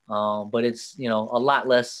 But it's, you know, a lot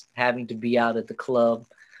less having to be out at the club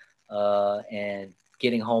and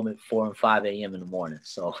getting home at 4 and 5 a.m. in the morning.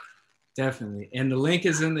 So definitely. And the link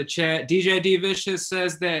is in the chat. DJ D Vicious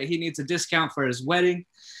says that he needs a discount for his wedding.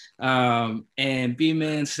 And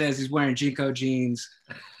B-Man says he's wearing Jinko jeans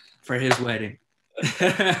for his wedding.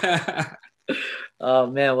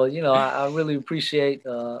 Man, well, you know, I really appreciate,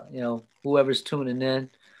 you know, whoever's tuning in.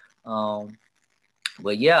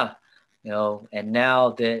 But yeah, you know, and now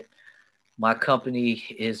that my company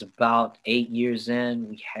is about 8 years in,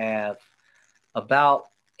 we have about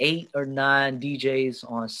 8 or 9 DJs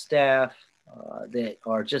on staff that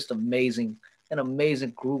are just amazing, an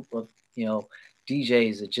amazing group of, you know,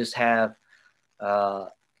 DJs that just have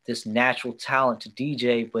this natural talent to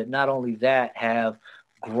DJ, but not only that, have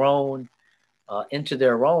grown into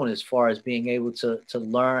their own, as far as being able to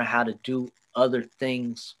learn how to do other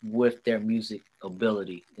things with their music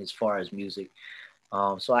ability, as far as music.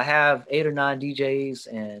 So I have 8 or 9 DJs,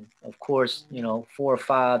 and of course, you know, 4 or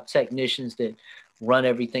 5 technicians that run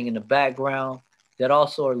everything in the background, that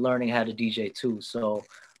also are learning how to DJ too. So,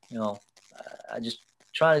 you know, I just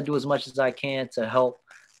try to do as much as I can to help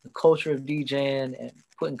the culture of DJing and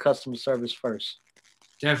putting customer service first.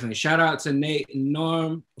 Definitely. Shout out to Nate and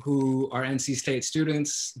Norm, who are NC State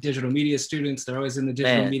students, digital media students. They're always in the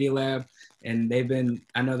digital media lab, and they've been,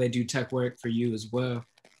 I know they do tech work for you as well.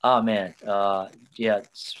 Oh man. Yeah.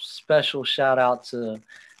 Special shout out to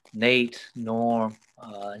Nate, Norm,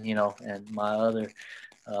 you know, and my other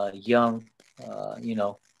young, you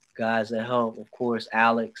know, guys that help, of course,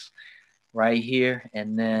 Alex right here.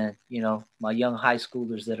 And then, you know, my young high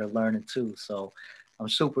schoolers that are learning too. So I'm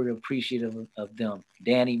super appreciative of them.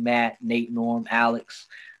 Danny, Matt, Nate, Norm, Alex,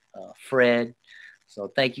 Fred. So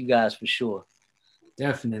thank you guys for sure.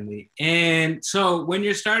 Definitely. And so when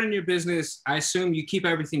you're starting your business, I assume you keep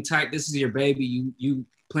everything tight. This is your baby. You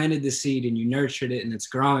planted the seed and you nurtured it, and it's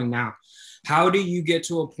growing now. How do you get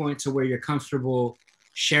to a point to where you're comfortable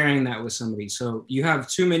sharing that with somebody? So you have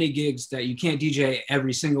too many gigs that you can't DJ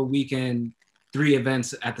every single weekend, 3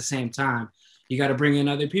 events at the same time. You got to bring in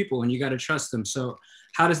other people and you got to trust them. So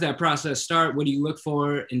how does that process start? What do you look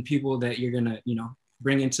for in people that you're going to, you know,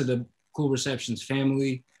 bring into the Cool Receptions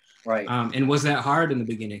family? Right. And was that hard in the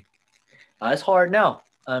beginning? It's hard now.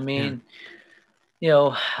 I mean, you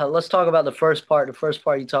know, let's talk about the first part. The first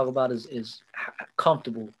part you talk about is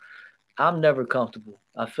comfortable. I'm never comfortable.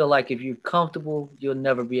 I feel like if you're comfortable, you'll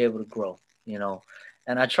never be able to grow, you know.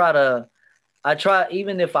 And I try,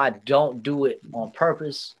 even if I don't do it on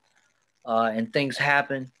purpose, and things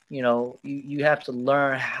happen, you know, you have to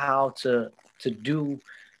learn how to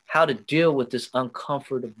deal with this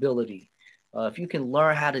uncomfortability. If you can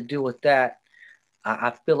learn how to deal with that,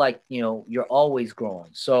 I feel like, you know, you're always growing.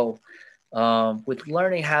 So with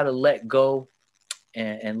learning how to let go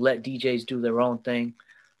and let DJs do their own thing,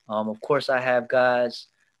 of course, I have guys,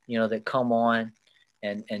 you know, that come on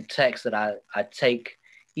and text that I take.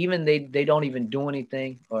 Even they don't even do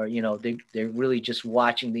anything, or, you know, they're really just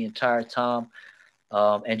watching the entire time,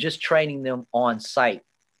 and just training them on site.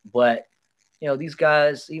 But, you know, these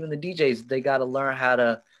guys, even the DJs, they got to learn how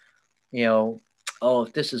to, you know, oh,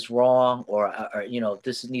 if this is wrong, or you know, if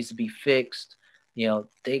this needs to be fixed, you know,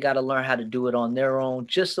 they got to learn how to do it on their own,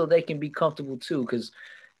 just so they can be comfortable too. Because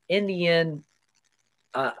in the end,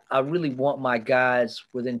 I really want my guys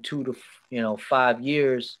within 2 to 5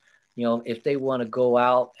 years, you know, if they want to go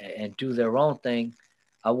out and do their own thing,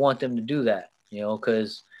 I want them to do that, you know,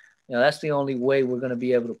 because, you know, that's the only way we're going to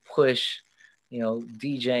be able to push, you know,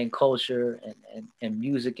 DJing culture and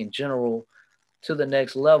music in general to the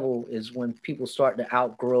next level, is when people start to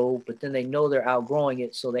outgrow, but then they know they're outgrowing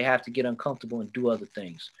it, so they have to get uncomfortable and do other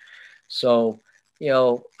things. So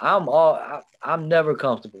I'm never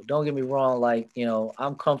comfortable. Don't get me wrong. Like,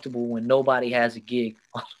 I'm comfortable when nobody has a gig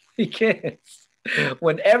on the weekends.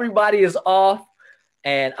 When everybody is off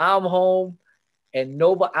and I'm home and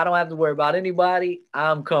I don't have to worry about anybody,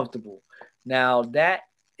 I'm comfortable. Now that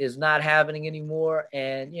is not happening anymore.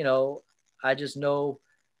 And, I just know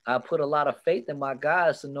I put a lot of faith in my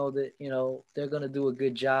guys to know that, they're going to do a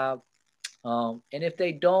good job. And if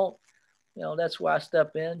they don't, that's where I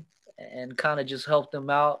step in and kind of just help them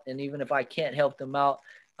out. And even if I can't help them out,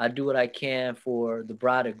 I do what I can for the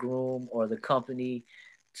bride or groom or the company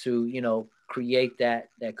to, create that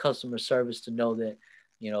customer service to know that,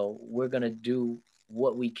 we're going to do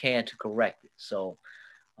what we can to correct it. So,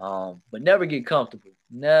 but never get comfortable.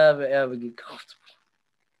 Never, ever get comfortable.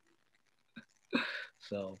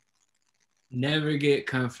 So. Never get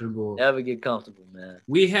comfortable. Never get comfortable, man.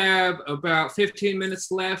 We have about 15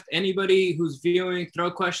 minutes left. Anybody who's viewing,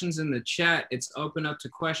 throw questions in the chat. It's open up to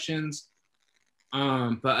questions.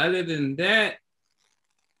 But other than that,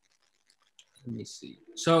 let me see.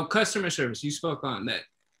 So customer service, you spoke on that.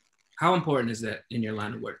 How important is that in your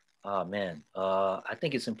line of work? Oh, man. I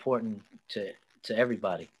think it's important to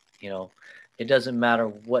everybody. It doesn't matter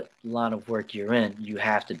what line of work you're in, you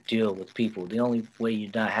have to deal with people. The only way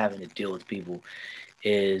you're not having to deal with people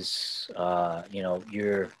is,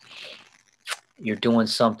 you're doing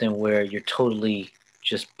something where you're totally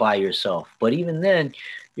just by yourself. But even then,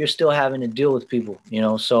 you're still having to deal with people,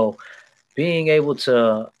 so being able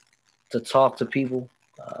to talk to people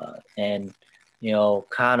and,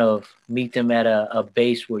 kind of meet them at a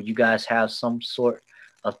base where you guys have some sort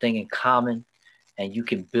of thing in common and you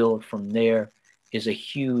can build from there is a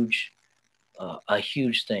huge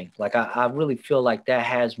thing. Like I really feel like that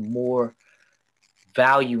has more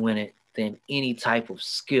value in it than any type of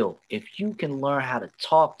skill. If you can learn how to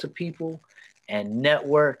talk to people and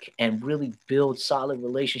network and really build solid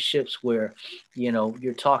relationships where,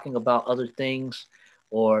 you're talking about other things,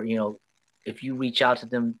 or, if you reach out to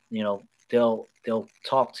them, they'll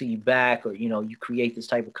talk to you back, or, you create this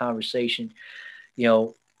type of conversation,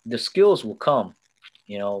 the skills will come.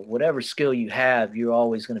 Whatever skill you have, you're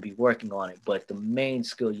always going to be working on it. But the main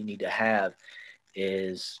skill you need to have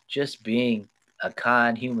is just being a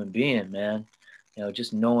kind human being, man.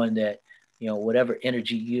 Just knowing that, whatever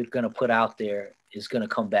energy you're going to put out there is going to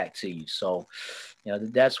come back to you. So,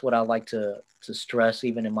 that's what I like to stress,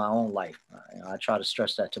 even in my own life. I try to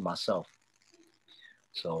stress that to myself.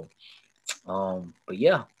 So, but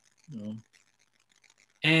yeah.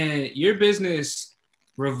 And your business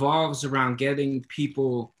revolves around getting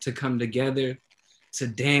people to come together, to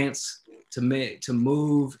dance, to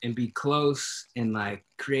move and be close and like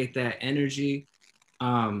create that energy.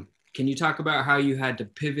 Can you talk about how you had to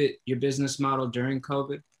pivot your business model during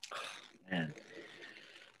COVID? Man,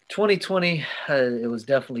 2020, it was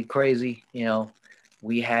definitely crazy.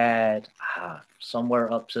 We had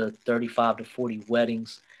somewhere up to 35 to 40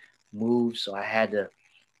 weddings moved. So I had to,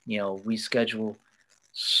 reschedule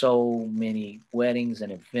so many weddings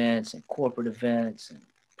and events and corporate events and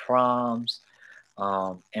proms.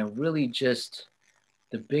 And really just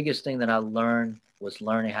the biggest thing that I learned was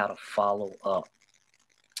learning how to follow up.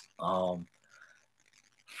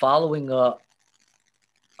 Following up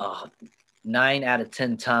 9 out of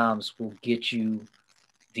 10 times will get you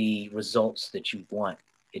the results that you want.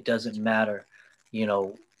 It doesn't matter,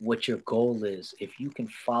 what your goal is. If you can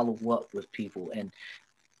follow up with people and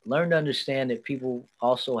learn to understand that people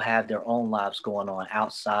also have their own lives going on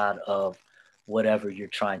outside of whatever you're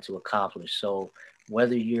trying to accomplish. So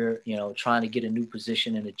whether you're, trying to get a new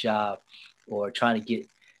position in a job, or trying to get,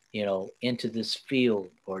 into this field,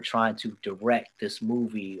 or trying to direct this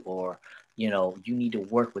movie, or, you need to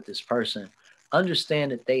work with this person,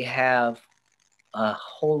 understand that they have a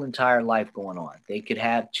whole entire life going on. They could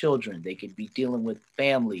have children. They could be dealing with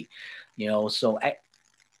family, so,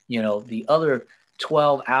 the other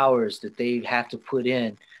 12 hours that they have to put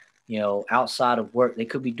in, outside of work, they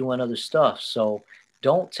could be doing other stuff. So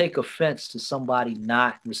don't take offense to somebody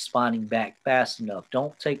not responding back fast enough.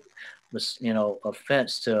 Don't take,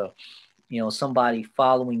 offense to, somebody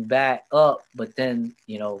following back up, but then,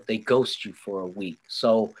 they ghost you for a week.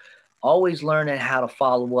 So always learning how to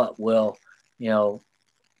follow up. Well,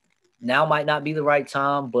 now might not be the right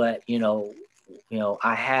time, but,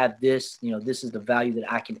 I have this, this is the value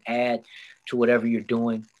that I can add to whatever you're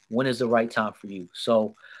doing. When is the right time for you?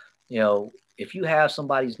 So, if you have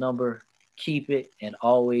somebody's number, keep it, and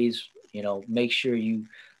always, make sure you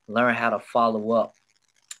learn how to follow up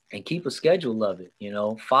and keep a schedule of it,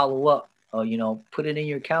 follow up, put it in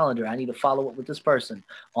your calendar. I need to follow up with this person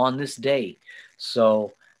on this day.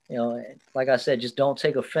 So, you know, like I said, just don't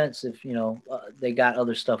take offense if, you know, they got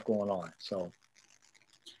other stuff going on. So.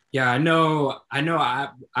 Yeah, I know.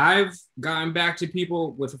 I've gotten back to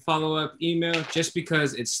people with a follow-up email just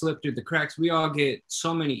because it slipped through the cracks. We all get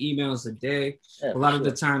so many emails a day. Yeah, a lot of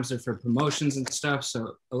the times they're for promotions and stuff.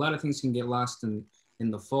 So a lot of things can get lost in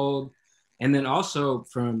the fold. And then also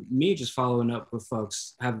from me just following up with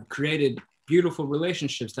folks, have created beautiful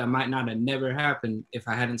relationships that might not have never happened if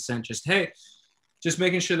I hadn't sent just, hey, just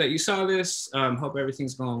making sure that you saw this. Hope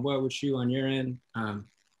everything's going well with you on your end.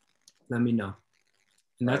 Let me know.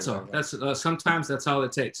 And that's all. Right. That's sometimes that's all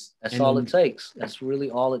it takes. That's all it takes. That's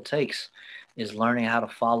really all it takes, is learning how to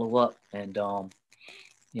follow up, and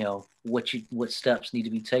you know, what steps need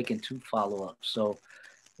to be taken to follow up. So,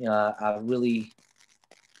 you know, I really,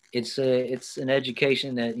 it's an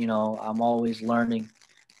education that, you know, I'm always learning,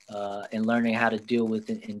 and learning how to deal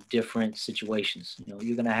with it in different situations. You know,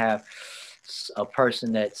 you're gonna have a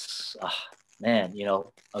person that's man, you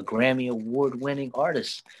know, a Grammy award-winning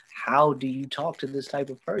artist. How do you talk to this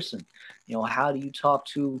type of person? You know, how do you talk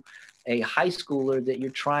to a high schooler that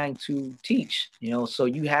you're trying to teach? You know, so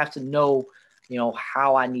you have to know, you know,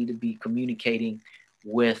 how I need to be communicating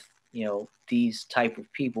with, you know, these type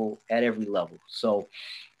of people at every level. So,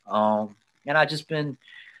 and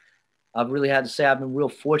I've really had to say I've been real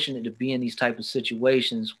fortunate to be in these type of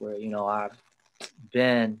situations where, you know, I've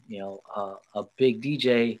been, you know, a big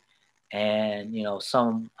DJ, and, you know,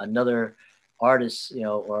 another artist, you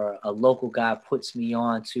know, or a local guy puts me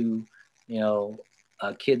on to, you know,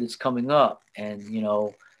 a kid that's coming up, and, you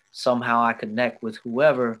know, somehow I connect with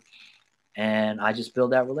whoever, and I just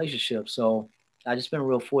build that relationship. So I just been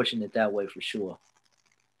real fortunate that way, for sure.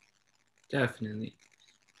 Definitely.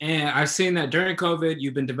 And I've seen that during COVID,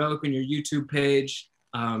 you've been developing your YouTube page.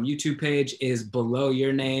 YouTube page is below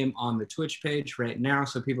your name on the Twitch page right now,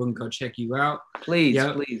 so people can go check you out. Please,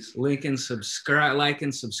 please. Link and subscribe, like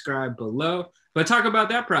and subscribe below. But talk about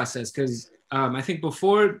that process, because I think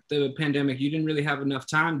before the pandemic, you didn't really have enough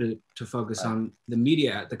time to focus on the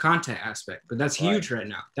media, the content aspect. But that's huge right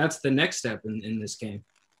now. That's the next step in this game.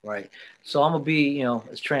 Right. So I'm gonna be, you know,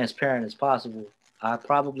 as transparent as possible. I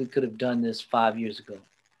probably could have done this 5 years ago.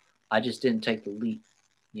 I just didn't take the leap.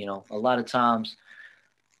 You know, a lot of times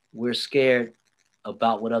we're scared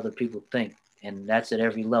about what other people think, and that's at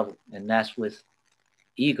every level, and that's with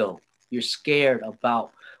ego. You're scared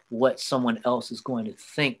about what someone else is going to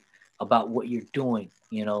think about what you're doing,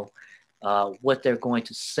 you know, what they're going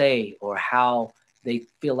to say, or how they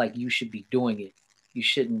feel like you should be doing it. You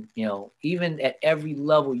shouldn't, you know, even at every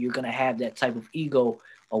level, you're going to have that type of ego.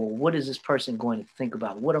 Or, well, what is this person going to think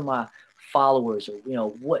about? What are my followers? Or, you know,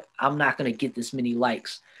 what, I'm not going to get this many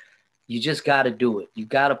likes. You just got to do it. You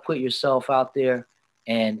got to put yourself out there,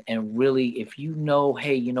 and really, if you know,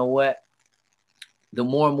 hey, you know what, the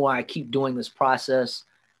more and more I keep doing this process,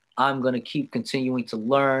 I'm going to keep continuing to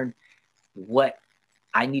learn what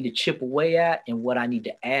I need to chip away at and what I need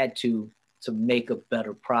to add to make a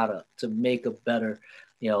better product, to make a better,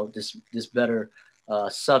 you know, this better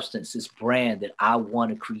substance, this brand that I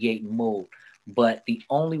want to create and mold. But the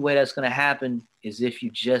only way that's going to happen is if you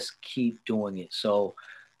just keep doing it. So,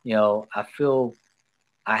 you know, I feel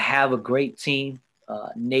I have a great team,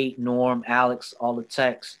 Nate, Norm, Alex, all the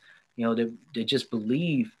techs, you know, they just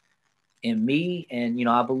believe in me, and, you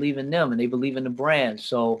know, I believe in them, and they believe in the brand.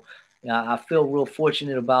 So, you know, I feel real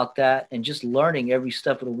fortunate about that, and just learning every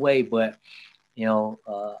step of the way. But, you know,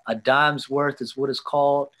 a dime's worth is what it's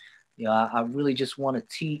called. You know, I really just want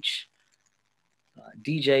to teach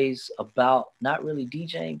DJs about not really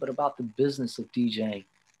DJing, but about the business of DJing,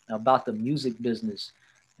 about the music business,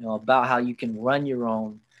 you know, about how you can run your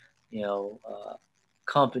own, you know,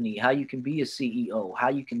 company, how you can be a CEO, how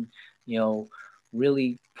you can, you know,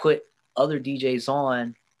 really put other DJs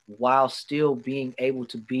on while still being able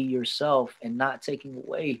to be yourself and not taking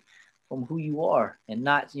away from who you are, and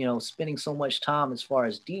not, you know, spending so much time as far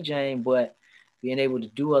as DJing, but being able to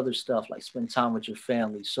do other stuff like spend time with your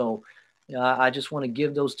family. So, you know, I just want to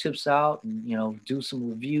give those tips out, and, you know, do some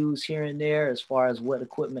reviews here and there as far as what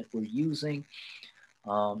equipment we're using,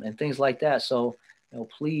 and things like that. So, you know,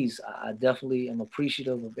 please, I definitely am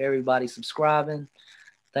appreciative of everybody subscribing.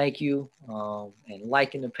 Thank you, and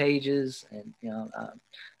liking the pages, and, you know,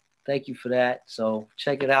 thank you for that. So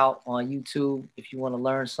check it out on YouTube if you want to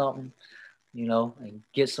learn something, you know, and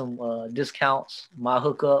get some discounts, my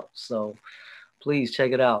hookup. So please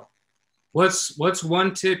check it out. What's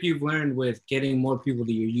one tip you've learned with getting more people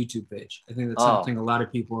to your YouTube page? I think that's something a lot of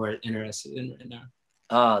people are interested in right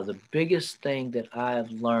now. The biggest thing that I've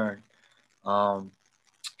learned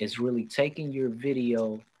is really taking your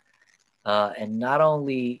video and not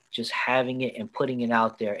only just having it and putting it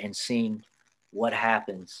out there and seeing what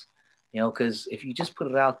happens, you know, because if you just put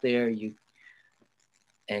it out there,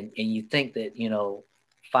 and you think that, you know,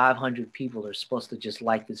 500 people are supposed to just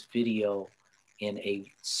like this video in a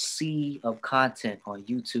sea of content on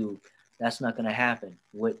YouTube, that's not going to happen.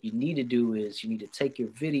 What you need to do is you need to take your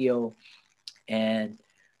video and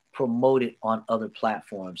promote it on other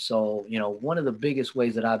platforms. So, you know, one of the biggest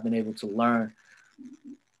ways that I've been able to learn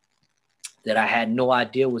that I had no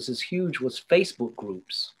idea was as huge was Facebook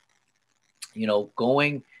groups. You know,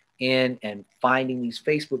 going in and finding these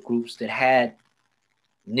Facebook groups that had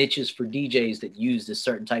niches for DJs that used a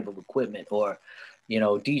certain type of equipment, or, you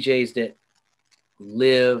know, DJs that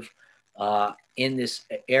live in this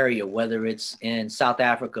area, whether it's in South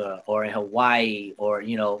Africa or in Hawaii, or,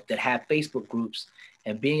 you know, that have Facebook groups,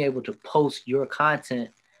 and being able to post your content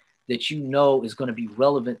that you know is going to be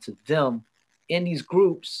relevant to them in these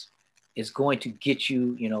groups is going to get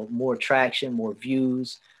you, you know, more traction, more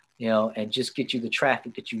views, you know, and just get you the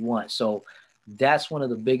traffic that you want. So that's one of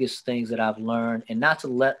the biggest things that I've learned, and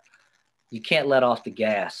you can't let off the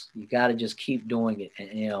gas. You got to just keep doing it,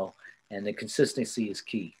 and, you know, and the consistency is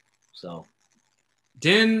key. So,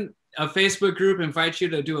 didn't a Facebook group invite you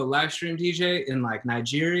to do a live stream DJ in like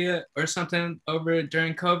Nigeria or something over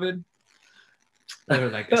during COVID? Or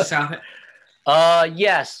like South.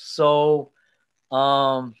 Yes. So,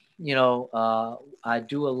 you know, I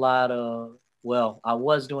do a lot of, I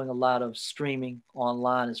was doing a lot of streaming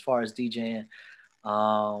online as far as DJing.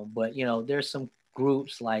 But, you know, there's some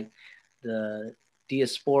groups like the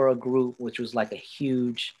Diaspora group, which was like a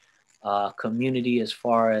huge community as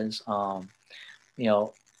far as, you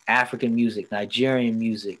know, African music, Nigerian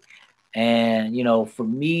music. And, you know, for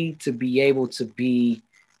me to be able to be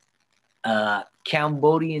a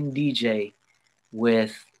Cambodian DJ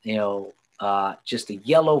with, you know, just a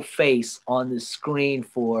yellow face on the screen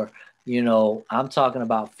for, you know, I'm talking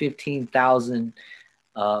about 15,000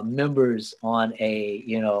 members on a,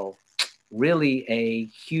 you know, really a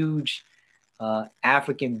huge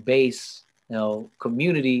African base, you know,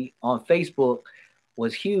 community on Facebook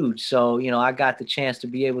was huge. So, you know, I got the chance to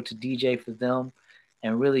be able to DJ for them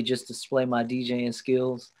and really just display my DJing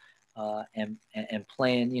skills and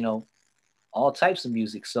playing, you know, all types of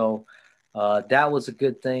music. So that was a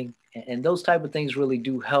good thing. And those type of things really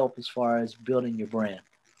do help as far as building your brand.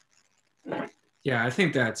 Yeah, I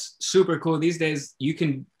think that's super cool. These days, you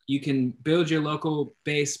can build your local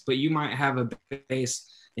base, but you might have a base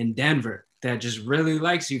in Denver that just really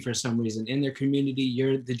likes you for some reason. In their community,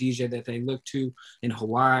 you're the DJ that they look to. In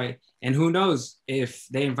Hawaii. And who knows, if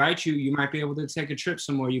they invite you, you might be able to take a trip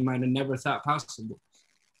somewhere you might have never thought possible.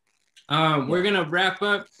 We're going to wrap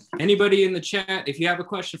up. Anybody in the chat, if you have a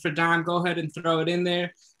question for Dime, go ahead and throw it in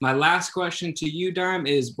there. My last question to you, Dime,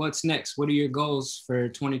 is what's next? What are your goals for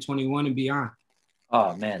 2021 and beyond?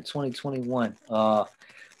 Oh, man, 2021. You know,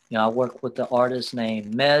 I work with the artist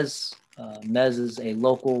named Mez. Mez is a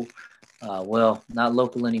local, not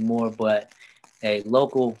local anymore, but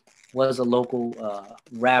was a local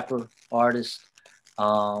rapper, artist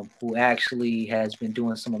who actually has been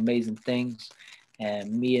doing some amazing things.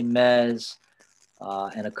 And me and Mez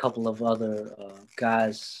and a couple of other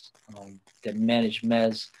guys that manage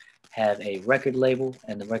Mez have a record label,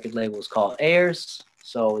 and the record label is called Airs.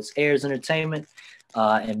 So it's Airs Entertainment.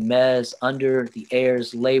 And Mez, under the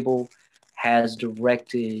Airs label, has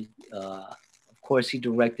directed, of course, he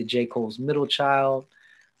directed J. Cole's Middle Child.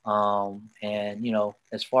 And, you know,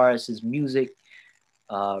 as far as his music,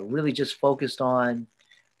 really just focused on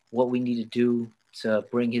what we need to do to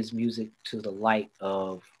bring his music to the light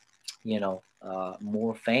of, you know,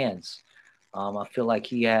 more fans. I feel like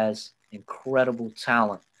he has incredible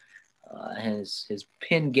talent. His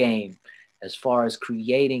pen game, as far as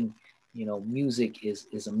creating, you know, music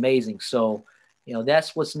is amazing. So, you know,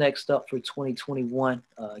 that's what's next up for 2021.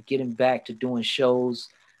 Getting back to doing shows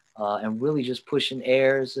and really just pushing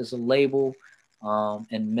Airs as a label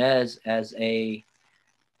and Mez as a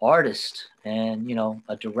artist and, you know,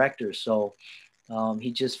 a director. So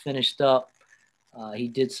he just finished up. He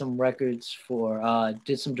did some records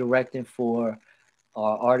did some directing for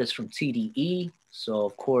artists from TDE. So,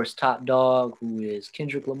 of course, Top Dog, who is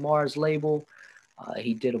Kendrick Lamar's label.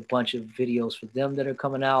 He did a bunch of videos for them that are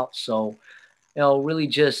coming out. So, you know, really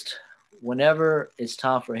just whenever it's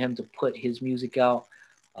time for him to put his music out,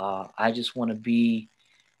 I just want to be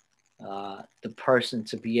the person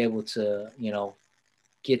to be able to, you know,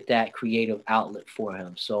 get that creative outlet for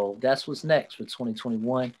him. So that's what's next for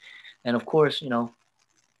 2021. And of course, you know,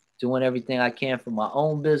 doing everything I can for my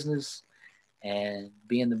own business and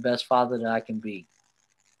being the best father that I can be.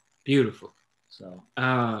 Beautiful. So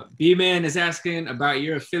B-Man is asking about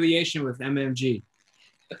your affiliation with MMG.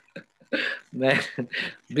 Man,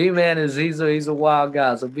 B-Man he's a wild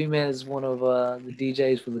guy. So B-Man is one of the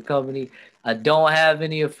DJs for the company. I don't have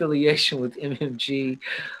any affiliation with MMG,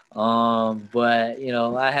 but you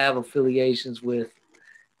know, I have affiliations with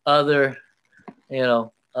other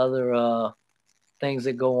things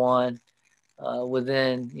that go on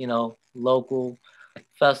within, you know, local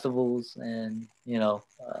festivals and, you know,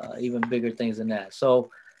 even bigger things than that. So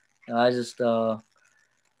I just no,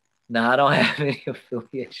 I don't have any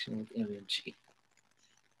affiliation with MMG.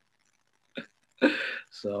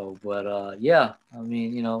 So, but yeah, I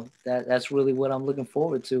mean, you know, that's really what I'm looking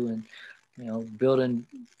forward to, and you know, building,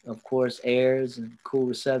 of course, airs and Cool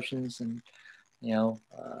Receptions, and you know,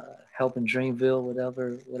 helping Dreamville,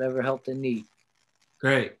 whatever help they need.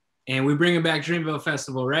 Great, and we're bringing back Dreamville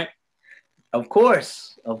Festival, right? Of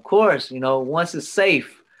course. You know, once it's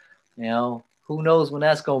safe, you know, who knows when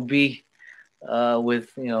that's gonna be,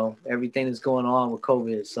 with you know everything that's going on with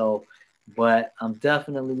COVID. So, but I'm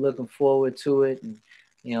definitely looking forward to it, and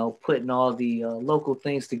you know, putting all the local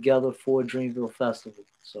things together for Dreamville Festival.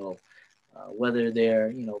 So, whether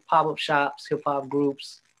they're, you know, pop-up shops, hip hop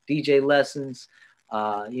groups, DJ lessons,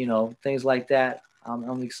 you know, things like that,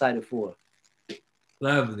 I'm excited for.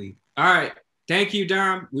 Lovely. All right. Thank you,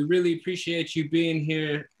 Dom. We really appreciate you being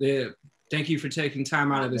here. Thank you for taking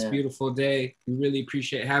time out of this beautiful day. We really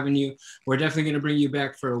appreciate having you. We're definitely going to bring you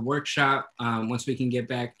back for a workshop once we can get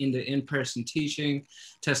back into in-person teaching,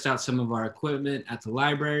 test out some of our equipment at the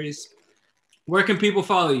libraries. Where can people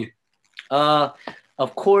follow you?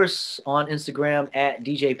 Of course, on Instagram at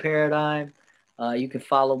DJ Paradime. You can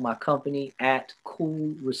follow my company at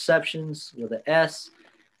Cool Receptions with an S.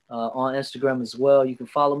 On Instagram as well. You can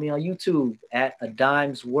follow me on YouTube at A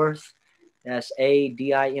Dime's Worth. That's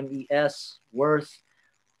ADIMES Worth.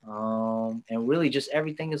 And really just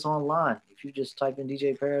everything is online. If you just type in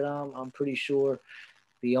DJ Paradime, I'm pretty sure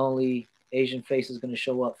the only Asian face is going to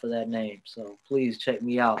show up for that name. So please check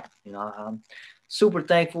me out. You know, I'm super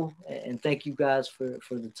thankful, and thank you guys for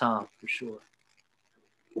the time, for sure.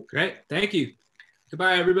 Great. Thank you.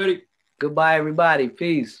 Goodbye, everybody. Goodbye, everybody.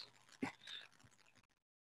 Peace.